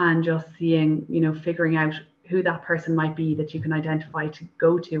 and just seeing, figuring out who that person might be that you can identify to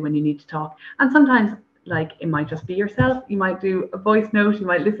go to when you need to talk. And sometimes, like, it might just be yourself. You might do a voice note, you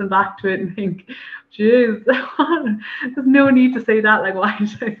might listen back to it and think, geez, there's no need to say that. Like, why did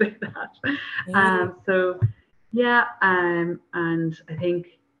I say that? So yeah, and I think,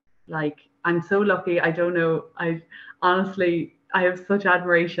 like, I'm so lucky. I don't know. I have such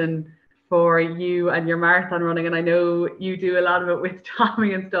admiration for you and your marathon running, and I know you do a lot of it with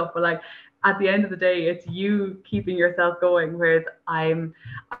Tommy and stuff. But like at the end of the day, it's you keeping yourself going. Whereas I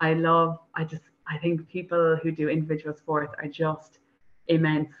think people who do individual sports are just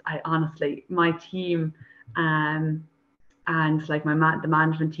immense. I honestly, my team, and like the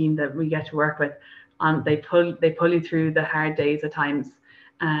management team that we get to work with, they pull you through the hard days at times.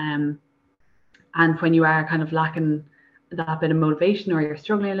 And when you are kind of lacking that bit of motivation, or you're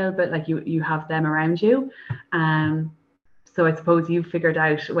struggling a little bit, like you have them around you. So I suppose you figured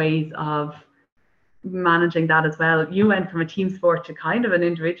out ways of managing that as well. You went from a team sport to kind of an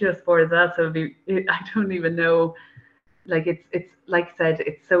individual sport as well. So I don't even know, like it's like I said,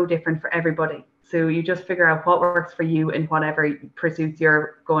 it's so different for everybody. So you just figure out what works for you in whatever pursuits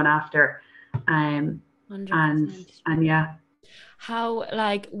you're going after. 100%. And yeah.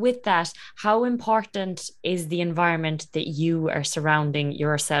 With that, how important is the environment that you are surrounding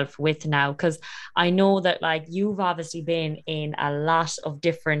yourself with now? Because I know that like you've obviously been in a lot of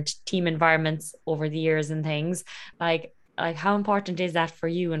different team environments over the years and things. Like how important is that for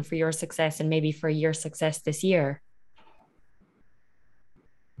you and for your success, and maybe for your success this year?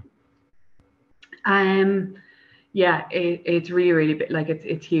 Yeah, it's really, really big. Like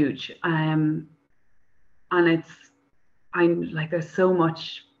it's huge. And I'm like, there's some,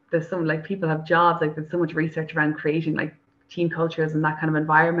 like, people have jobs, like there's so much research around creating like team cultures and that kind of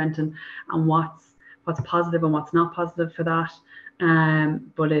environment, and what's positive and what's not positive for that.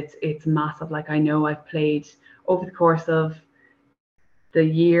 But it's massive. Like I know I've played over the course of the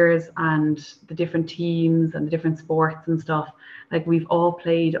years and the different teams and the different sports and stuff, like we've all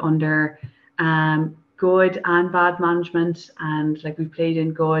played under good and bad management, and like we've played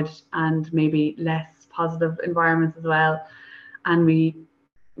in good and maybe less positive environments as well, and we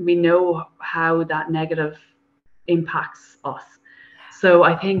know how that negative impacts us. So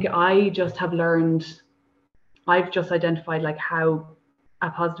I think I've just identified like how a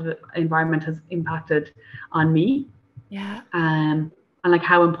positive environment has impacted on me, and like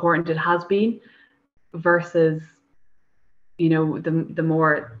how important it has been, versus the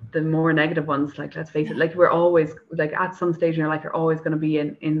more negative ones. Like, let's face it, like we're always, like at some stage in your life, you're always going to be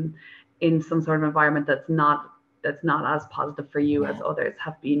in some sort of environment that's not as positive for you as others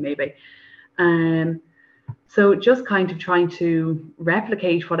have been, maybe. So just kind of trying to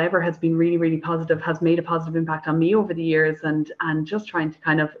replicate whatever has been really, really positive, has made a positive impact on me over the years, and just trying to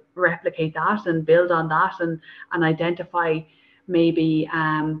kind of replicate that and build on that, and identify maybe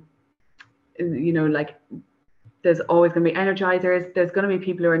like there's always going to be energizers, there's going to be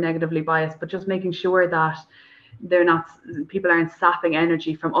people who are negatively biased, but just making sure that people aren't sapping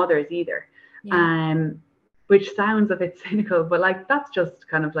energy from others either. Which sounds a bit cynical, but like that's just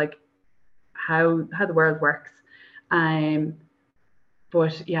kind of like how the world works.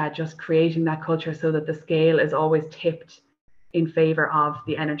 But yeah, just creating that culture so that the scale is always tipped in favor of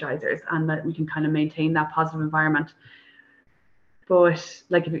the energizers, and that we can kind of maintain that positive environment. But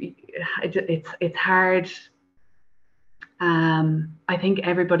like, it's hard. I think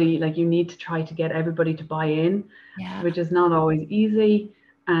everybody, like, you need to try to get everybody to buy in, which is not always easy.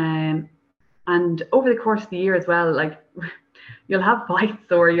 And over the course of the year as well, like, you'll have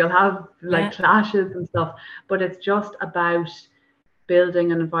fights or you'll have like clashes and stuff, but it's just about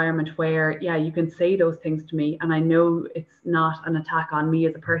building an environment where, yeah, you can say those things to me, and I know it's not an attack on me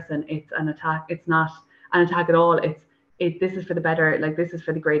as a person. It's an attack. It's not an attack at all. This is for the better, like, this is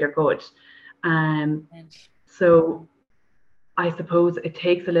for the greater good. So I suppose it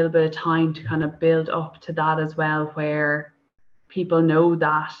takes a little bit of time to kind of build up to that as well, where people know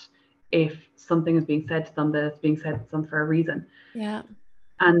that if something is being said to them, that it's being said to them for a reason. Yeah.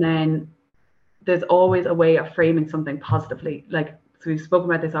 And then there's always a way of framing something positively. Like, so we've spoken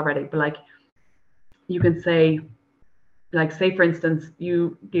about this already, but like, you can say, like, say for instance,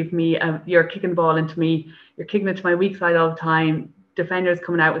 you give me you're kicking the ball into me, you're kicking it to my weak side all the time, defenders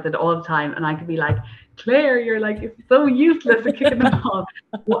coming out with it all the time, and I could be like, Claire, you're like, it's so useless at kicking the ball.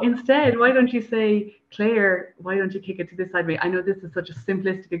 Well, instead, why don't you say, Claire, why don't you kick it to this side of me? I know this is such a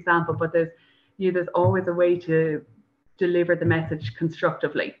simplistic example, but there's always a way to deliver the message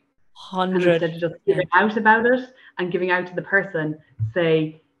constructively. 100. And instead of just giving out about it and giving out to the person,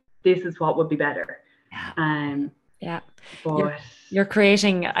 say, this is what would be better. But you're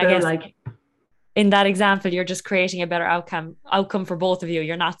creating, I guess, like, in that example, you're just creating a better outcome for both of you.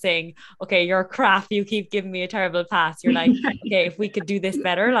 You're not saying, okay, you're crap, you keep giving me a terrible pass. You're like, okay, if we could do this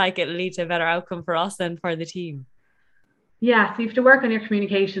better, like, it'll lead to a better outcome for us and for the team. Yeah, so you have to work on your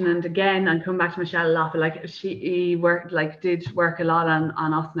communication. And again, I'm coming back to Michelle a lot, but like, she did work a lot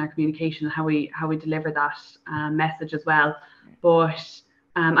on us and our communication and how we deliver that message as well. But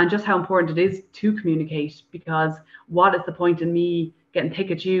and just how important it is to communicate, because what is the point in me getting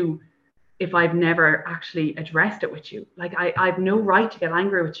thick at you if I've never actually addressed it with you? Like, I've no right to get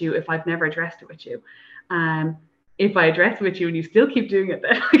angry with you if I've never addressed it with you. If I address it with you and you still keep doing it,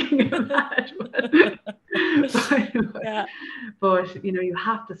 then I can get mad. But you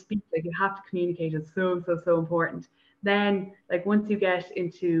have to speak, like, you have to communicate. It's so important. Then, like, once you get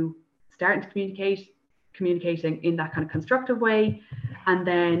into starting to communicating in that kind of constructive way, and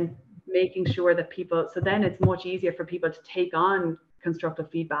then making sure that people, so then it's much easier for people to take on constructive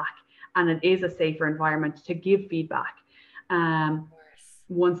feedback, and it is a safer environment to give feedback.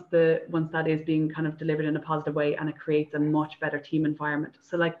 Once that is being kind of delivered in a positive way, and it creates a much better team environment.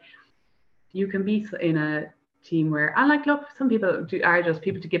 So, like, you can be in a team where, and like, look, some people are just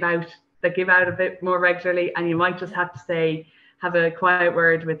people to give out a bit more regularly, and you might just have to have a quiet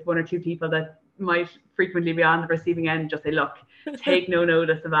word with one or two people that might frequently be on the receiving end. Just say, look, take no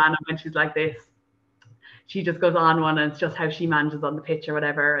notice of Anna when she's like this. She just goes on one, and it's just how she manages on the pitch or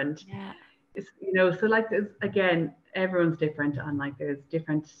whatever. And it's, so, like, there's, again, everyone's different, and like, there's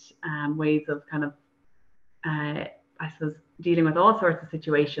different ways of kind of I suppose dealing with all sorts of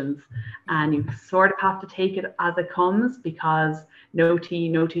situations, and you sort of have to take it as it comes, because no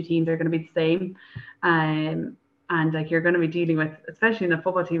two teams are going to be the same. And like, you're going to be dealing with, especially in a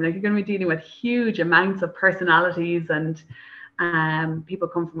football team, like, you're going to be dealing with huge amounts of personalities, and people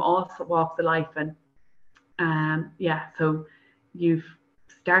come from all walks of life. And so you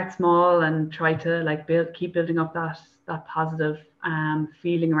start small and try to, like, keep building up that positive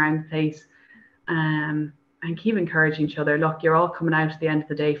feeling around the place, and keep encouraging each other. Look, you're all coming out at the end of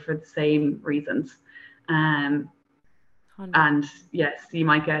the day for the same reasons. And yes, you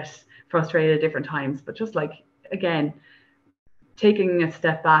might get frustrated at different times, but just, like, again, taking a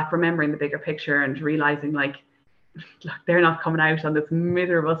step back, remembering the bigger picture, and realizing, like, look, they're not coming out on this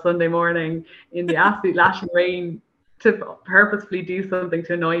miserable Sunday morning in the absolute lashing rain to purposefully do something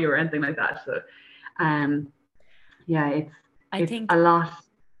to annoy you or anything like that. So I think a lot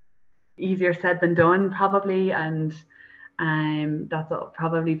easier said than done, probably, and that's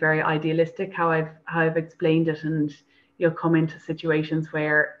probably very idealistic how I've explained it. And you'll come into situations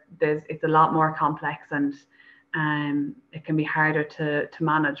where it's a lot more complex, and it can be harder to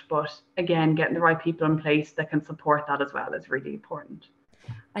manage. But again, getting the right people in place that can support that as well is really important.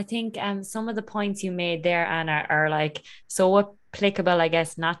 I think some of the points you made there, Anna, are like so applicable, I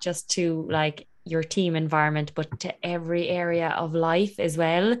guess, not just to like your team environment, but to every area of life as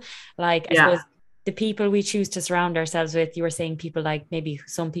well. Like, I suppose the people we choose to surround ourselves with, you were saying people like maybe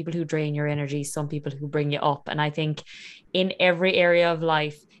some people who drain your energy, some people who bring you up. And I think in every area of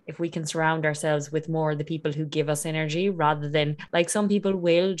life, if we can surround ourselves with more of the people who give us energy, rather than, like, some people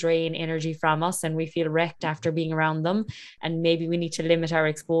will drain energy from us and we feel wrecked after being around them, and maybe we need to limit our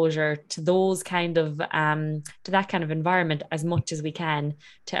exposure to those kind of to that kind of environment as much as we can,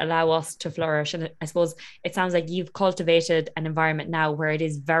 to allow us to flourish. And I suppose it sounds like you've cultivated an environment now where it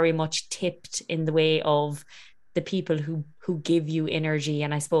is very much tipped in the way of the people who give you energy.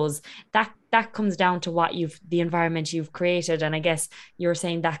 And I suppose that comes down to what you've the environment you've created. And I guess you're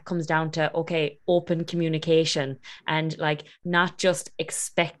saying that comes down to, okay, open communication, and like not just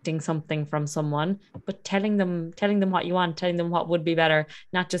expecting something from someone, but telling them what you want, telling them what would be better,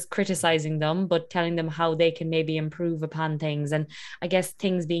 not just criticizing them, but telling them how they can maybe improve upon things. And I guess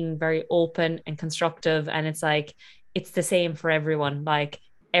things being very open and constructive, and it's like it's the same for everyone. Like,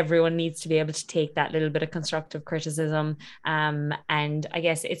 everyone needs to be able to take that little bit of constructive criticism. And I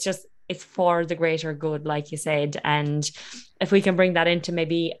guess it's for the greater good, like you said. And if we can bring that into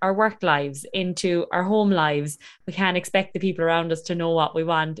maybe our work lives, into our home lives, we can't expect the people around us to know what we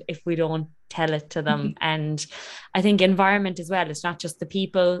want if we don't tell it to them. And I think environment as well, it's not just the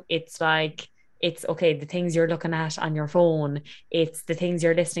people, it's like, it's okay, the things you're looking at on your phone, it's the things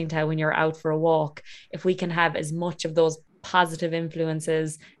you're listening to when you're out for a walk. If we can have as much of those positive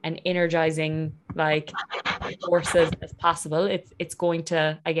influences and energizing like forces as possible, it's going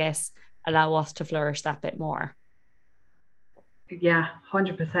to, I guess, allow us to flourish that bit more. Yeah,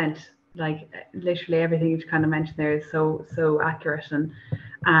 100%. Like literally everything you kind of mentioned there is so accurate.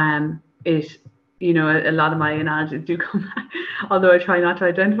 And it, a lot of my analogies do come back, although I try not to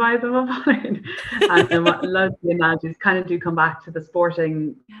identify them online. And a lot of the analogies kind of do come back to the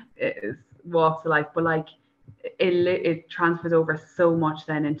sporting walks of life, but like it transfers over so much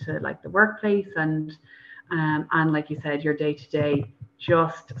then into like the workplace, and like you said, your day to day,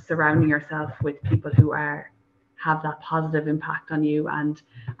 just surrounding yourself with people who have that positive impact on you, and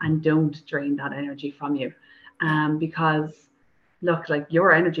don't drain that energy from you. Because look, like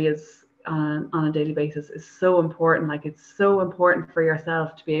your energy is on a daily basis is so important. Like it's so important for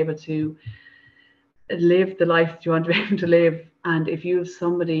yourself to be able to live the life that you want to be able to live. And if you have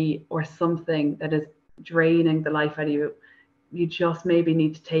somebody or something that is draining the life out of you, you just maybe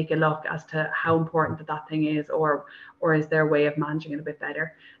need to take a look as to how important that thing is, or is there a way of managing it a bit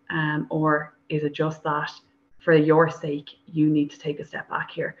better, or is it just that for your sake you need to take a step back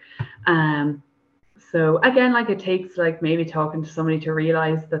here. So again, like it takes like maybe talking to somebody to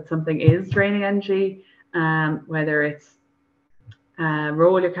realize that something is draining energy, whether it's a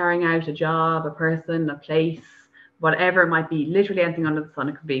role you're carrying out, a job, a person, a place, whatever it might be, literally anything under the sun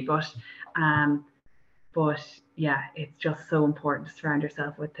it could be. But yeah, it's just so important to surround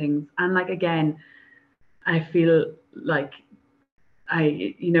yourself with things. And like, again, I feel like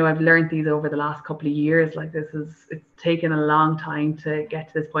I've learned these over the last couple of years. Like it's taken a long time to get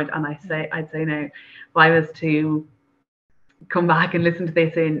to this point. And I'd say now, if I was to come back and listen to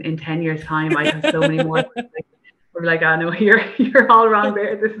this in 10 years time, I'd have so many more. We're like, oh no, you're all wrong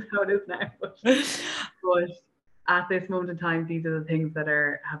there. This is how it is now. But at this moment in time, these are the things that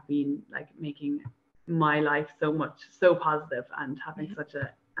have been like making my life so positive and having such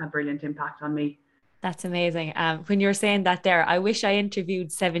a brilliant impact on me. That's amazing. When you're saying that there, I wish I interviewed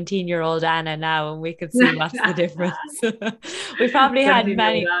 17-year-old Anna now and we could see what's the difference. we probably had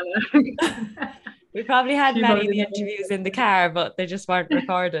many we probably had many of the interviews in the car, but they just weren't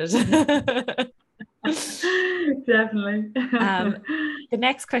recorded. Definitely. The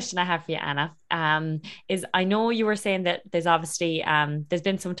next question I have for you, Anna, is, I know you were saying that there's obviously there's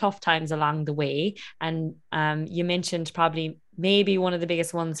been some tough times along the way, and you mentioned probably maybe one of the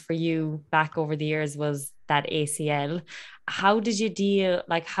biggest ones for you back over the years was that ACL. How do you deal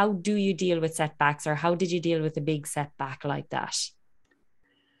with setbacks, or how did you deal with a big setback like that?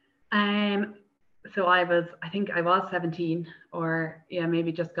 So I think I was 17, or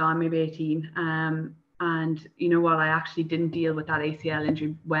maybe just gone, maybe 18. And you know what? I actually didn't deal with that ACL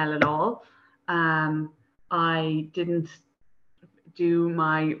injury well at all. I didn't do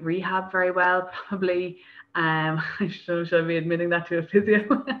my rehab very well, probably. I should be admitting that to a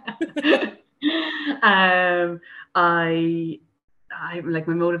physio. I like,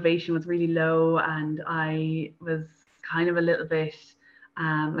 my motivation was really low, and I was kind of a little bit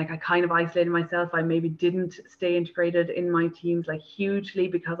like, I kind of isolated myself. I maybe didn't stay integrated in my teams like hugely,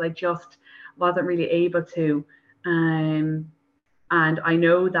 because I just wasn't really able to. And I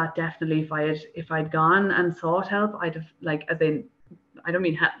know that definitely if I'd gone and sought help, I'd have, like, as in, I don't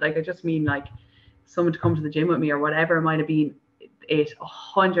mean like, I just mean like someone to come to the gym with me or whatever it might have been, it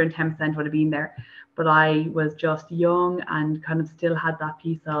 110% would have been there. But I was just young and kind of still had that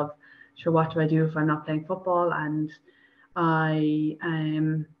piece of, sure, what do I do if I'm not playing football? And I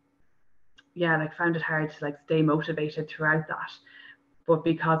like found it hard to like stay motivated throughout that. But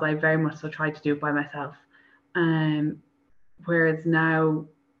because I very much so tried to do it by myself. Whereas now,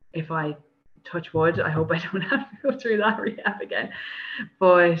 if I touch wood, I hope I don't have to go through that rehab again.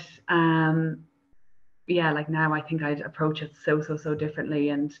 But like now I think I'd approach it so differently,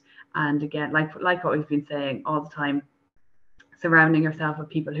 and again, like what we've been saying all the time, surrounding yourself with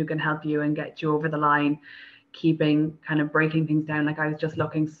people who can help you and get you over the line, keeping kind of breaking things down. Like I was just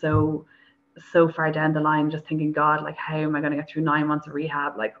looking so far down the line, just thinking, God, like how am I going to get through 9 months of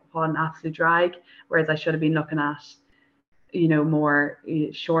rehab? Like what an absolute drag. Whereas I should have been looking at, more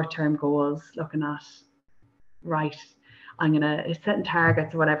short-term goals, looking at, right, I'm gonna setting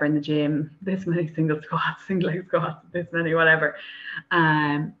targets or whatever in the gym, this many single leg squats, this many whatever,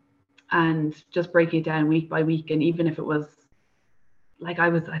 and just breaking it down week by week. And even if it was like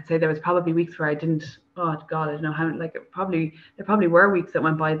I'd say there was probably weeks where I didn't. Oh God, I don't know how. Like there probably were weeks that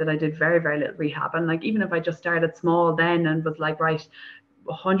went by that I did very very little rehab. And like even if I just started small then and was like, right,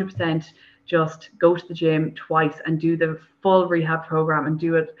 100% just go to the gym twice and do the full rehab program and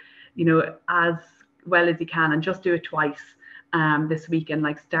do it, as well as you can, and just do it twice this week, and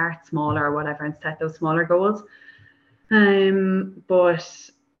like start smaller or whatever and set those smaller goals. But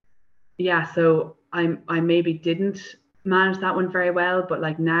yeah, so I maybe didn't manage that one very well, but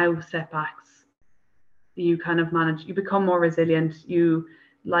like now setbacks, you kind of manage, you become more resilient. You,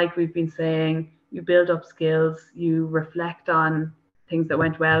 like we've been saying, you build up skills, you reflect on things that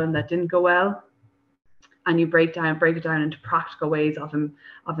went well and that didn't go well, and you break it down into practical ways of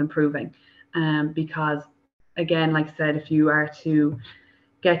improving. Because again, like I said, if you are to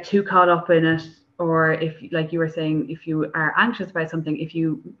get too caught up in it, or if, like you were saying, if you are anxious about something, if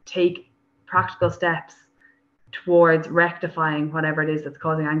you take practical steps towards rectifying whatever it is that's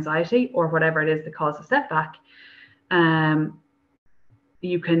causing anxiety or whatever it is that caused a setback,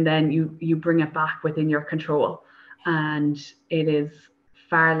 you can then you bring it back within your control, and it is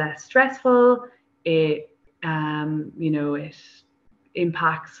far less stressful. It it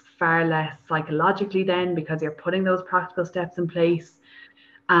impacts far less psychologically then, because you're putting those practical steps in place,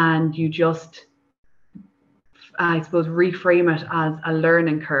 and you just, I suppose, reframe it as a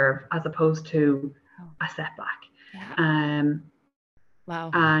learning curve as opposed to a setback. Yeah.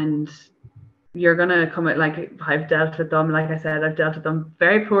 Wow. And you're gonna come at, like, I've dealt with them, like I said, I've dealt with them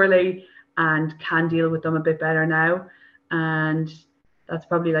very poorly and can deal with them a bit better now. And that's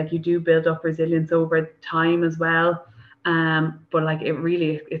probably, like, you do build up resilience over time as well. But like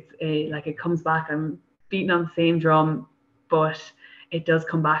it comes back. I'm beating on the same drum, but it does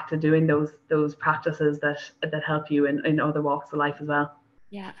come back to doing those practices that help you in other walks of life as well.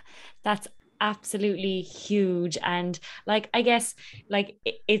 Yeah, that's absolutely huge. And like, I guess, like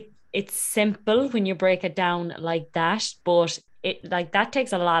it's simple when you break it down like that, but it, like, that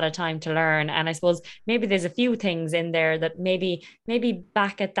takes a lot of time to learn. And I suppose maybe there's a few things in there that maybe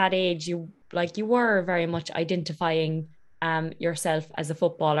back at that age you were very much identifying yourself as a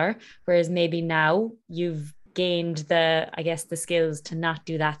footballer, whereas maybe now you've gained I guess the skills to not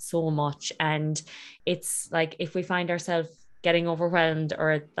do that so much. And it's like, if we find ourselves getting overwhelmed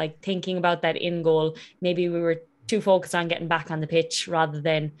or like thinking about that in goal, maybe we were too focused on getting back on the pitch rather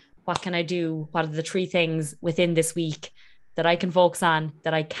than what can I do? What are the three things within this week that I can focus on,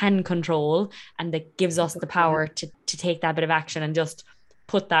 that I can control, and that gives us the power to take that bit of action and just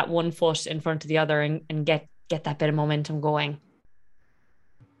put that one foot in front of the other and get that bit of momentum going.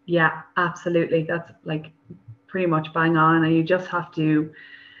 Yeah, absolutely. That's like pretty much bang on. And you just have to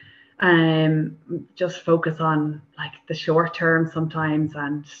just focus on like the short term sometimes,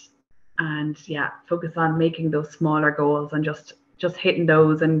 and yeah, focus on making those smaller goals and just hitting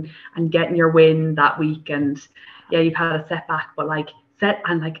those and getting your win that week. And yeah, you've had a setback, but like set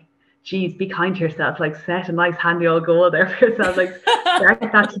and like, geez, be kind to yourself. Like set a nice handy old goal there for yourself. Like start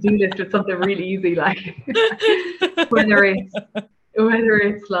that to-do list with something really easy, like whether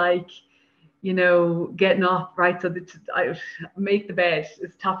it's like, getting off, right? So I make the bed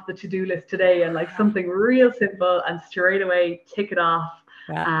is top of the to-do list today, and like something real simple and straight away tick it off.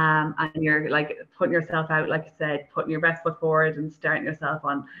 Yeah. And you're like putting yourself out, like I said, putting your best foot forward and starting yourself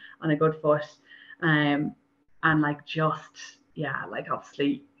on a good foot. And like like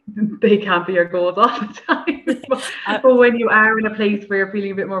obviously they can't be your goals all the time. But when you are in a place where you're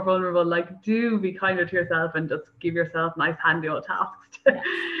feeling a bit more vulnerable, like do be kinder to yourself and just give yourself nice handy old tasks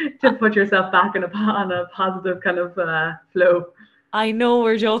to put yourself back on a positive kind of flow. I know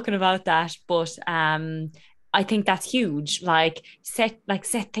we're joking about that, but I think that's huge. Like set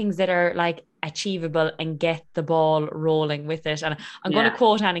things that are like achievable and get the ball rolling with it. And I'm going to Yeah.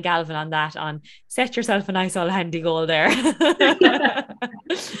 quote Anna Galvin on that, on set yourself a nice old handy goal there.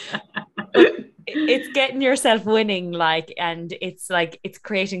 But it's getting yourself winning, like, and it's like it's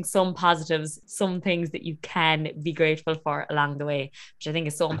creating some positives, some things that you can be grateful for along the way, which I think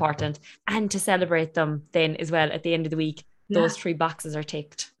is so important. And to celebrate them then as well at the end of the week, Yeah. those 3 boxes are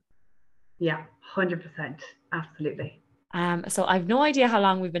ticked. Yeah, 100%. Absolutely. So I've no idea how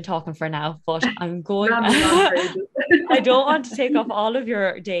long we've been talking for now, but I'm going. Rambling on for ages. I don't want to take off all of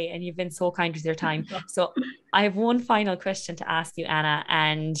your day, and you've been so kind with your time. So I have one final question to ask you, Anna,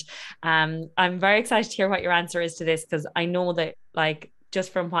 and I'm very excited to hear what your answer is to this, because I know that, like,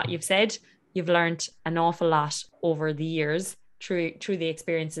 just from what you've said, you've learned an awful lot over the years through the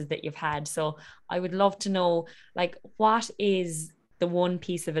experiences that you've had. So I would love to know, like, what is the one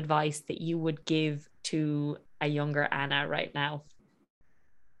piece of advice that you would give to a younger Anna right now?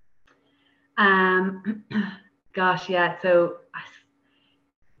 Um, Gosh, yeah. So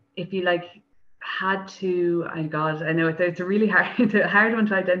if you like had to, oh God, I know it's a really hard, it's a hard one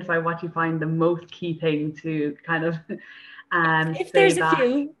to identify what you find the most key thing to kind of If say there's a back.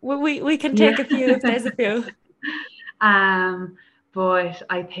 few, we can take Yeah. a few if there's a few. um, but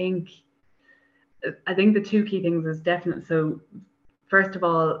I think the two key things is definitely, so first of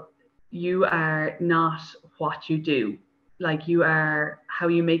all, you are not what you do. Like, you are how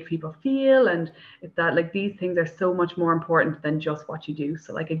you make people feel, and if that, like, these things are so much more important than just what you do.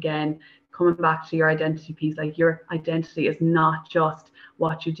 So, like, again, coming back to your identity piece, like, your identity is not just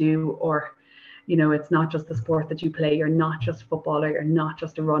what you do, or it's not just the sport that you play. You're not just a footballer. You're not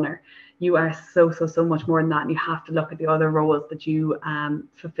just a runner. You are so much more than that. And you have to look at the other roles that you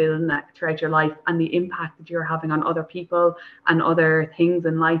fulfill throughout your life, and the impact that you're having on other people and other things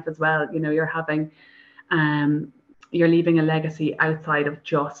in life as well. You're leaving a legacy outside of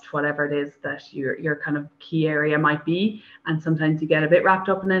just whatever it is that your kind of key area might be. And sometimes you get a bit wrapped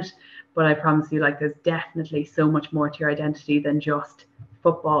up in it, but I promise you, like, there's definitely so much more to your identity than just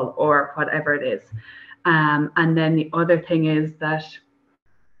football or whatever it is. And then the other thing is that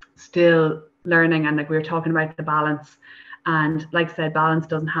still learning, and like we were talking about the balance, and like I said, balance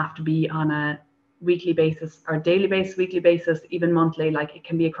doesn't have to be on a weekly basis or daily basis, weekly basis, even monthly. Like, it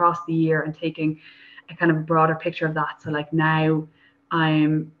can be across the year, and taking a kind of broader picture of that. So like, now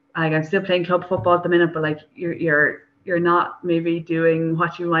I'm still playing club football at the minute, but like, you're not maybe doing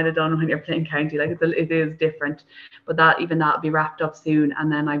what you might have done when you're playing county. Like, it is different, but that'll be wrapped up soon. And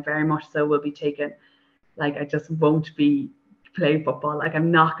then I very much so will be taking, like, I just won't be playing football. Like,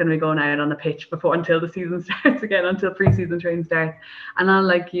 I'm not going to be going out on the pitch until the season starts again, until pre-season training starts. And I'll,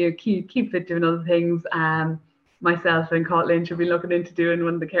 like, you keep fit doing other things. Myself and Caitlin should be looking into doing,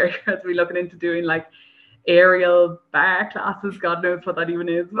 one of the Kerry girls will be looking into doing, like, aerial bar classes. God knows what that even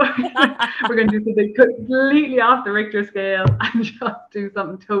is. We're going to do something completely off the Richter scale and just do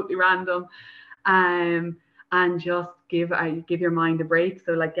something totally random, and just give your mind a break.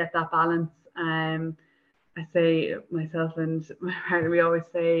 So, like, get that balance. I say, myself and my partner, we always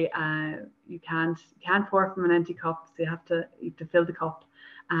say, you can't pour from an empty cup, so you have to fill the cup.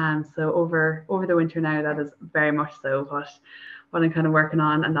 So over the winter now, that is very much so what I'm kind of working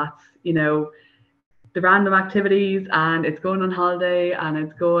on, and that's, the random activities, and it's going on holiday, and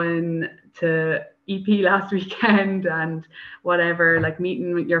it's going to EP last weekend, and whatever, like,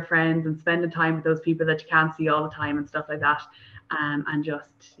 meeting with your friends and spending time with those people that you can't see all the time and stuff like that, and just,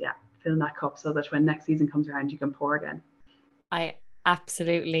 yeah, filling that cup so that when next season comes around, you can pour again. I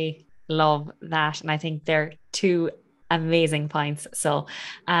absolutely love that. And I think they're two amazing points. So,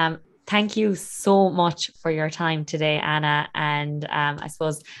 thank you so much for your time today, Anna. And I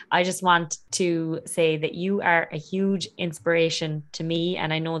suppose I just want to say that you are a huge inspiration to me.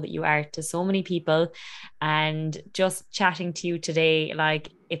 And I know that you are to so many people. And just chatting to you today, like,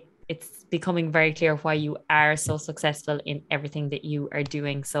 it's becoming very clear why you are so successful in everything that you are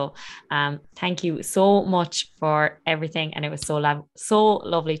doing. So thank you so much for everything. And it was so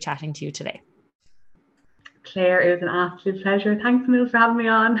lovely chatting to you today. Claire, it was an absolute pleasure. Thanks, Emil, for having me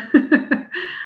on.